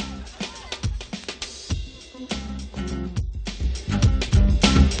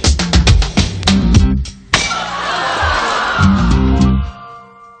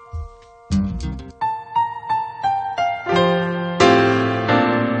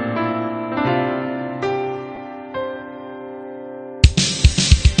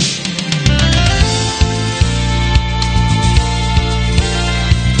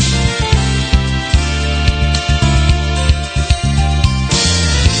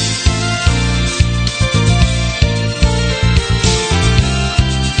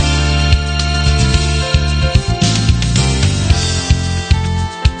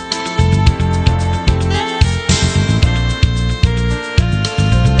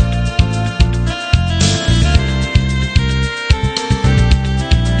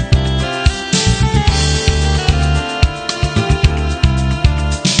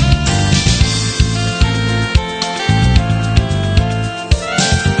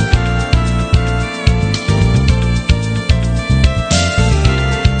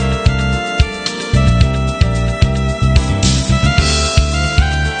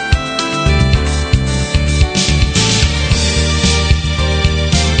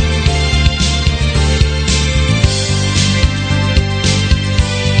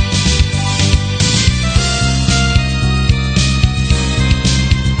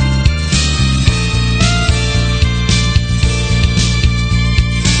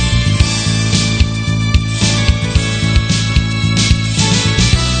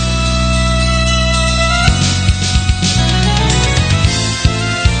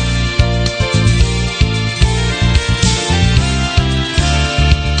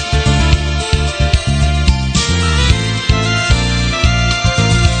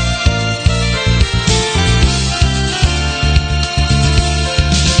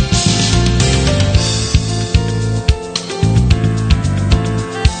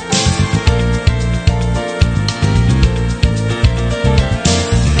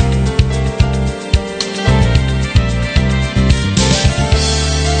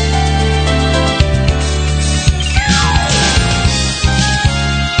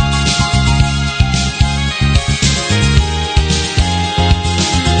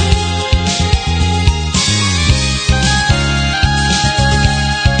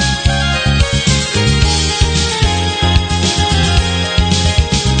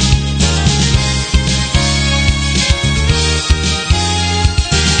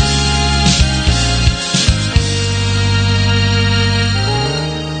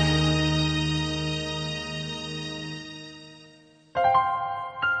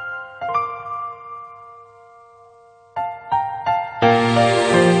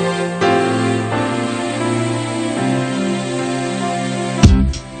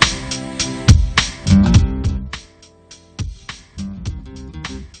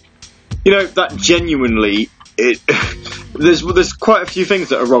 You know, that genuinely, there's quite a few things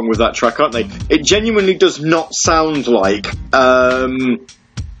that are wrong with that track, aren't they? It genuinely does not sound like an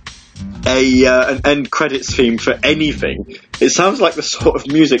end credits theme for anything. It sounds like the sort of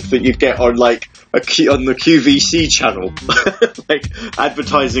music that you'd get on like on the QVC channel, like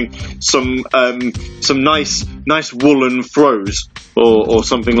advertising some nice woolen throws or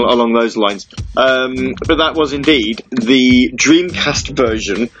something along those lines. But that was indeed the Dreamcast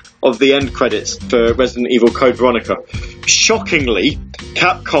version of the end credits for Resident Evil Code Veronica. Shockingly,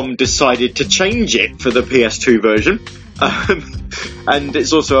 Capcom decided to change it for the PS2 version. And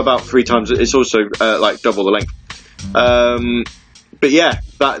it's also about 3 times. It's also like double the length. But yeah,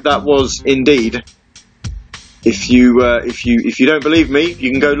 that was indeed. If you don't believe me,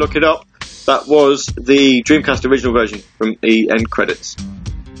 you can go look it up. That was the Dreamcast original version from the end credits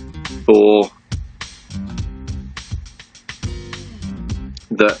for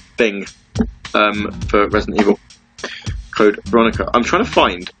the thing for Resident Evil Code Veronica. I'm trying to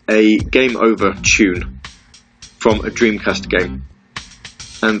find a Game Over tune from a Dreamcast game,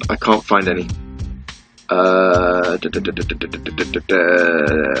 and I can't find any.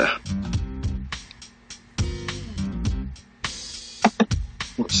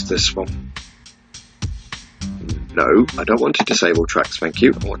 What's this one? No, I don't want to disable tracks, thank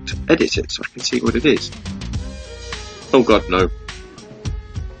you. I want to edit it so I can see what it is. Oh god, no.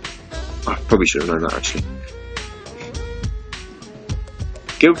 I probably should have known that, actually.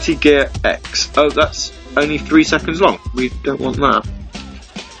 Guilty Gear X. Oh, that's only 3 seconds long. We don't want that.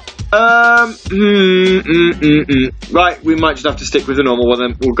 Right, we might just have to stick with the normal one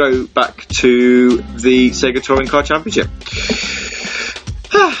then. We'll go back to the Sega Touring Car Championship.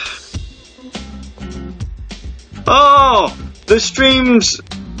 Oh, the streams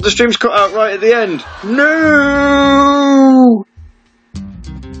cut out right at the end. No!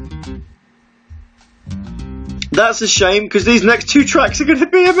 That's a shame, because these next 2 tracks are going to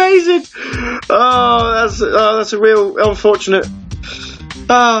be amazing. Oh, that's a real unfortunate.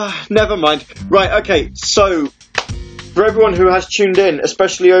 Never mind. Right, okay, so for everyone who has tuned in,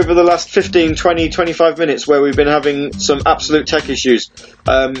 especially over the last 15, 20, 25 minutes where we've been having some absolute tech issues,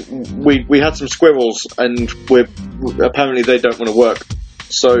 we had some squirrels and apparently they don't want to work.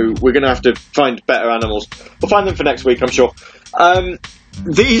 So we're going to have to find better animals. We'll find them for next week, I'm sure.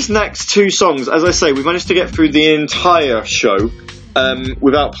 These next 2 songs, as I say, we managed to get through the entire show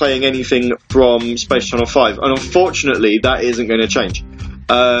without playing anything from Space Channel 5, and unfortunately that isn't going to change.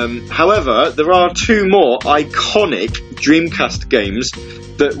 However, there are 2 more iconic Dreamcast games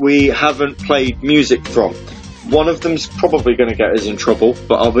that we haven't played music from. One of them's probably going to get us in trouble,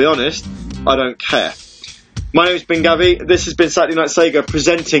 but I'll be honest, I don't care. My name's been Gavi. This has been Saturday Night Sega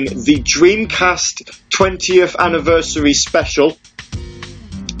presenting the Dreamcast 20th anniversary special.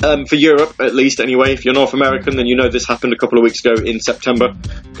 For Europe, at least, anyway. If you're North American, then you know this happened a couple of weeks ago in September,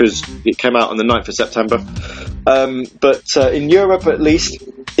 because it came out on the 9th of September. But in Europe, at least,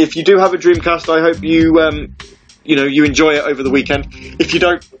 if you do have a Dreamcast, I hope you enjoy it over the weekend. If you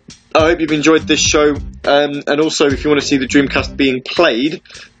don't, I hope you've enjoyed this show. And also, if you want to see the Dreamcast being played,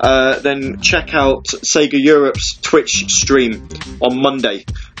 then check out Sega Europe's Twitch stream on Monday.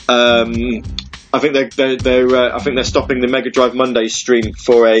 I think they're stopping the Mega Drive Monday stream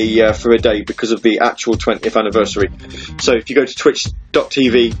for a day because of the actual 20th anniversary. So if you go to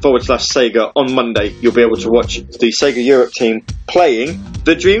twitch.tv/Sega on Monday, you'll be able to watch the Sega Europe team playing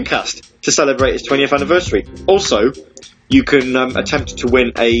the Dreamcast to celebrate its 20th anniversary. Also, you can attempt to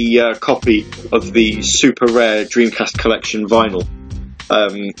win a copy of the super rare Dreamcast collection vinyl.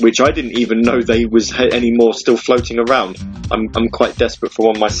 Which I didn't even know they was any more still floating around. I'm quite desperate for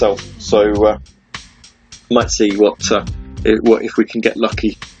one myself, so might see what if we can get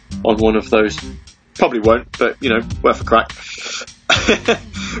lucky on one of those. Probably won't, but worth a crack.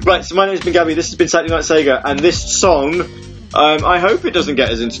 Right, so my name's been Gabby. This has been Saturday Night Sega, and this song, I hope it doesn't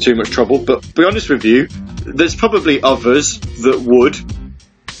get us into too much trouble. But to be honest with you, there's probably others that would.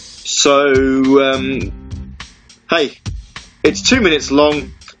 So hey. It's 2 minutes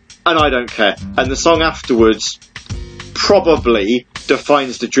long, and I don't care. And the song afterwards probably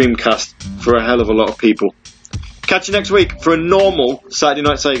defines the Dreamcast for a hell of a lot of people. Catch you next week for a normal Saturday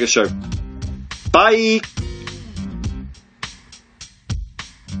Night Sega show. Bye!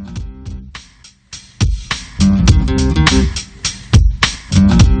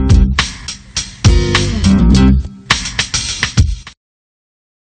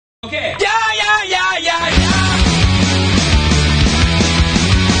 Okay. Yeah.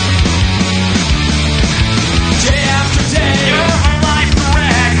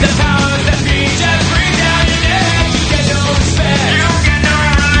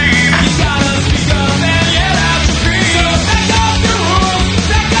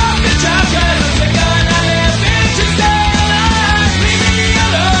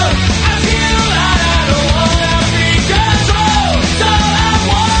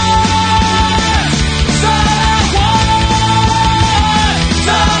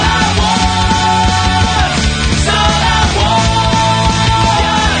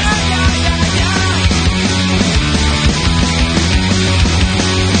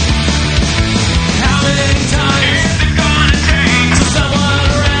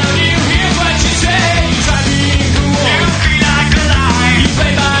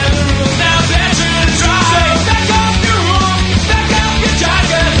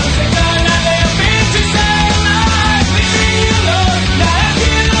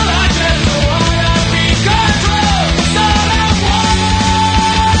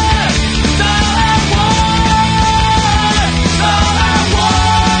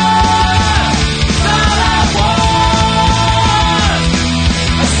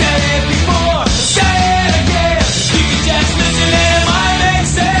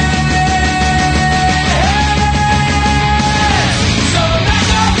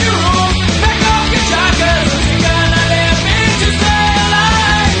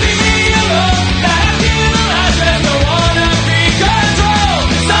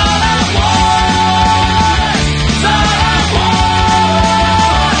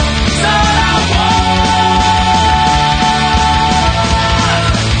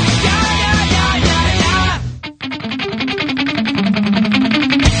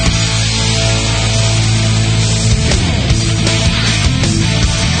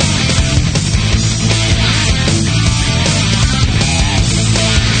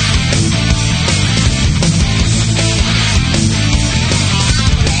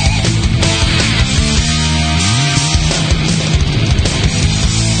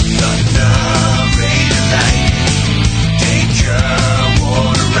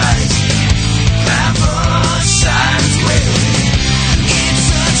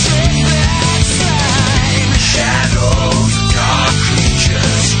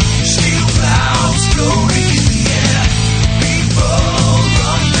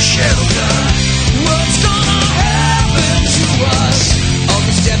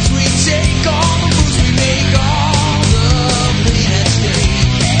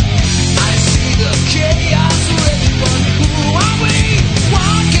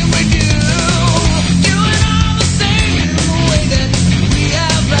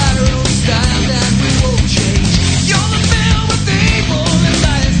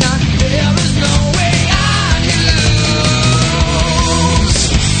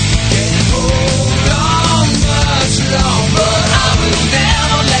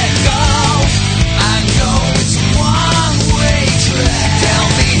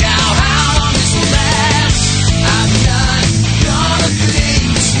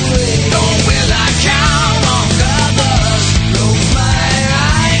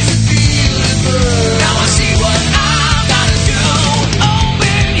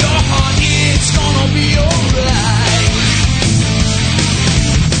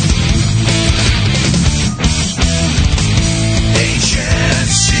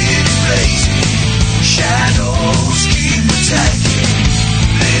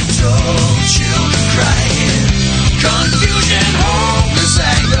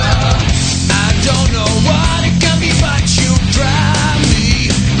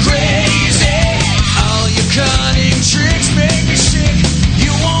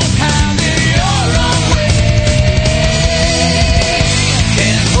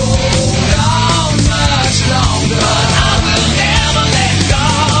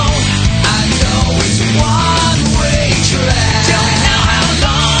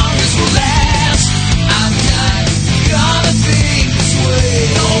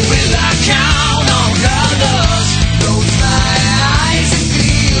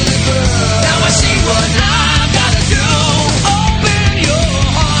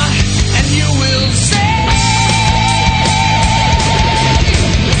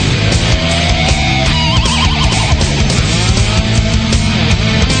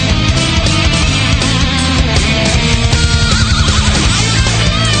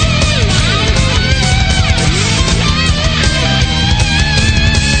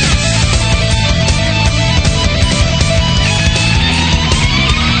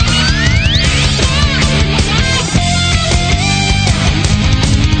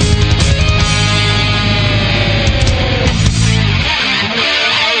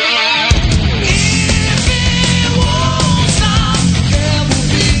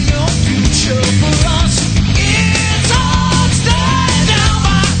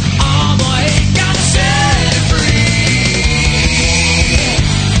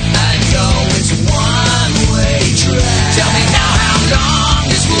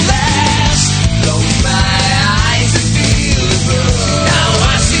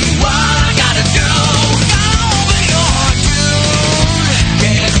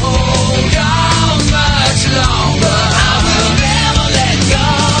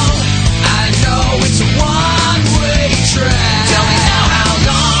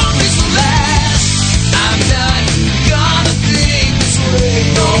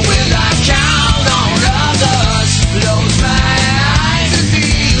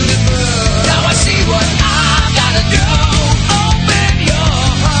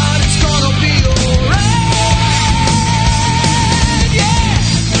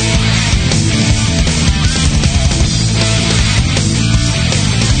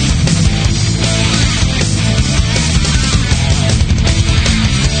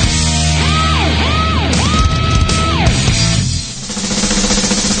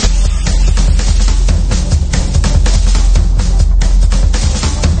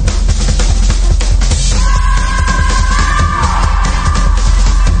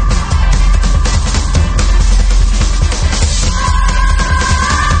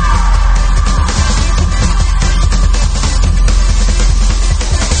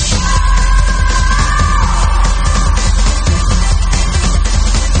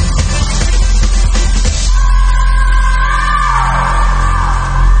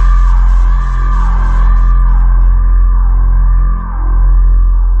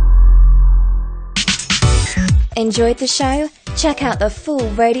 Enjoyed the show? Check out the full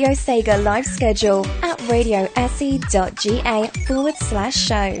Radio Sega live schedule at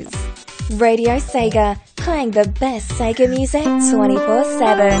radiose.ga/shows. Radio Sega, playing the best Sega music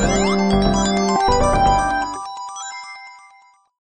 24/7.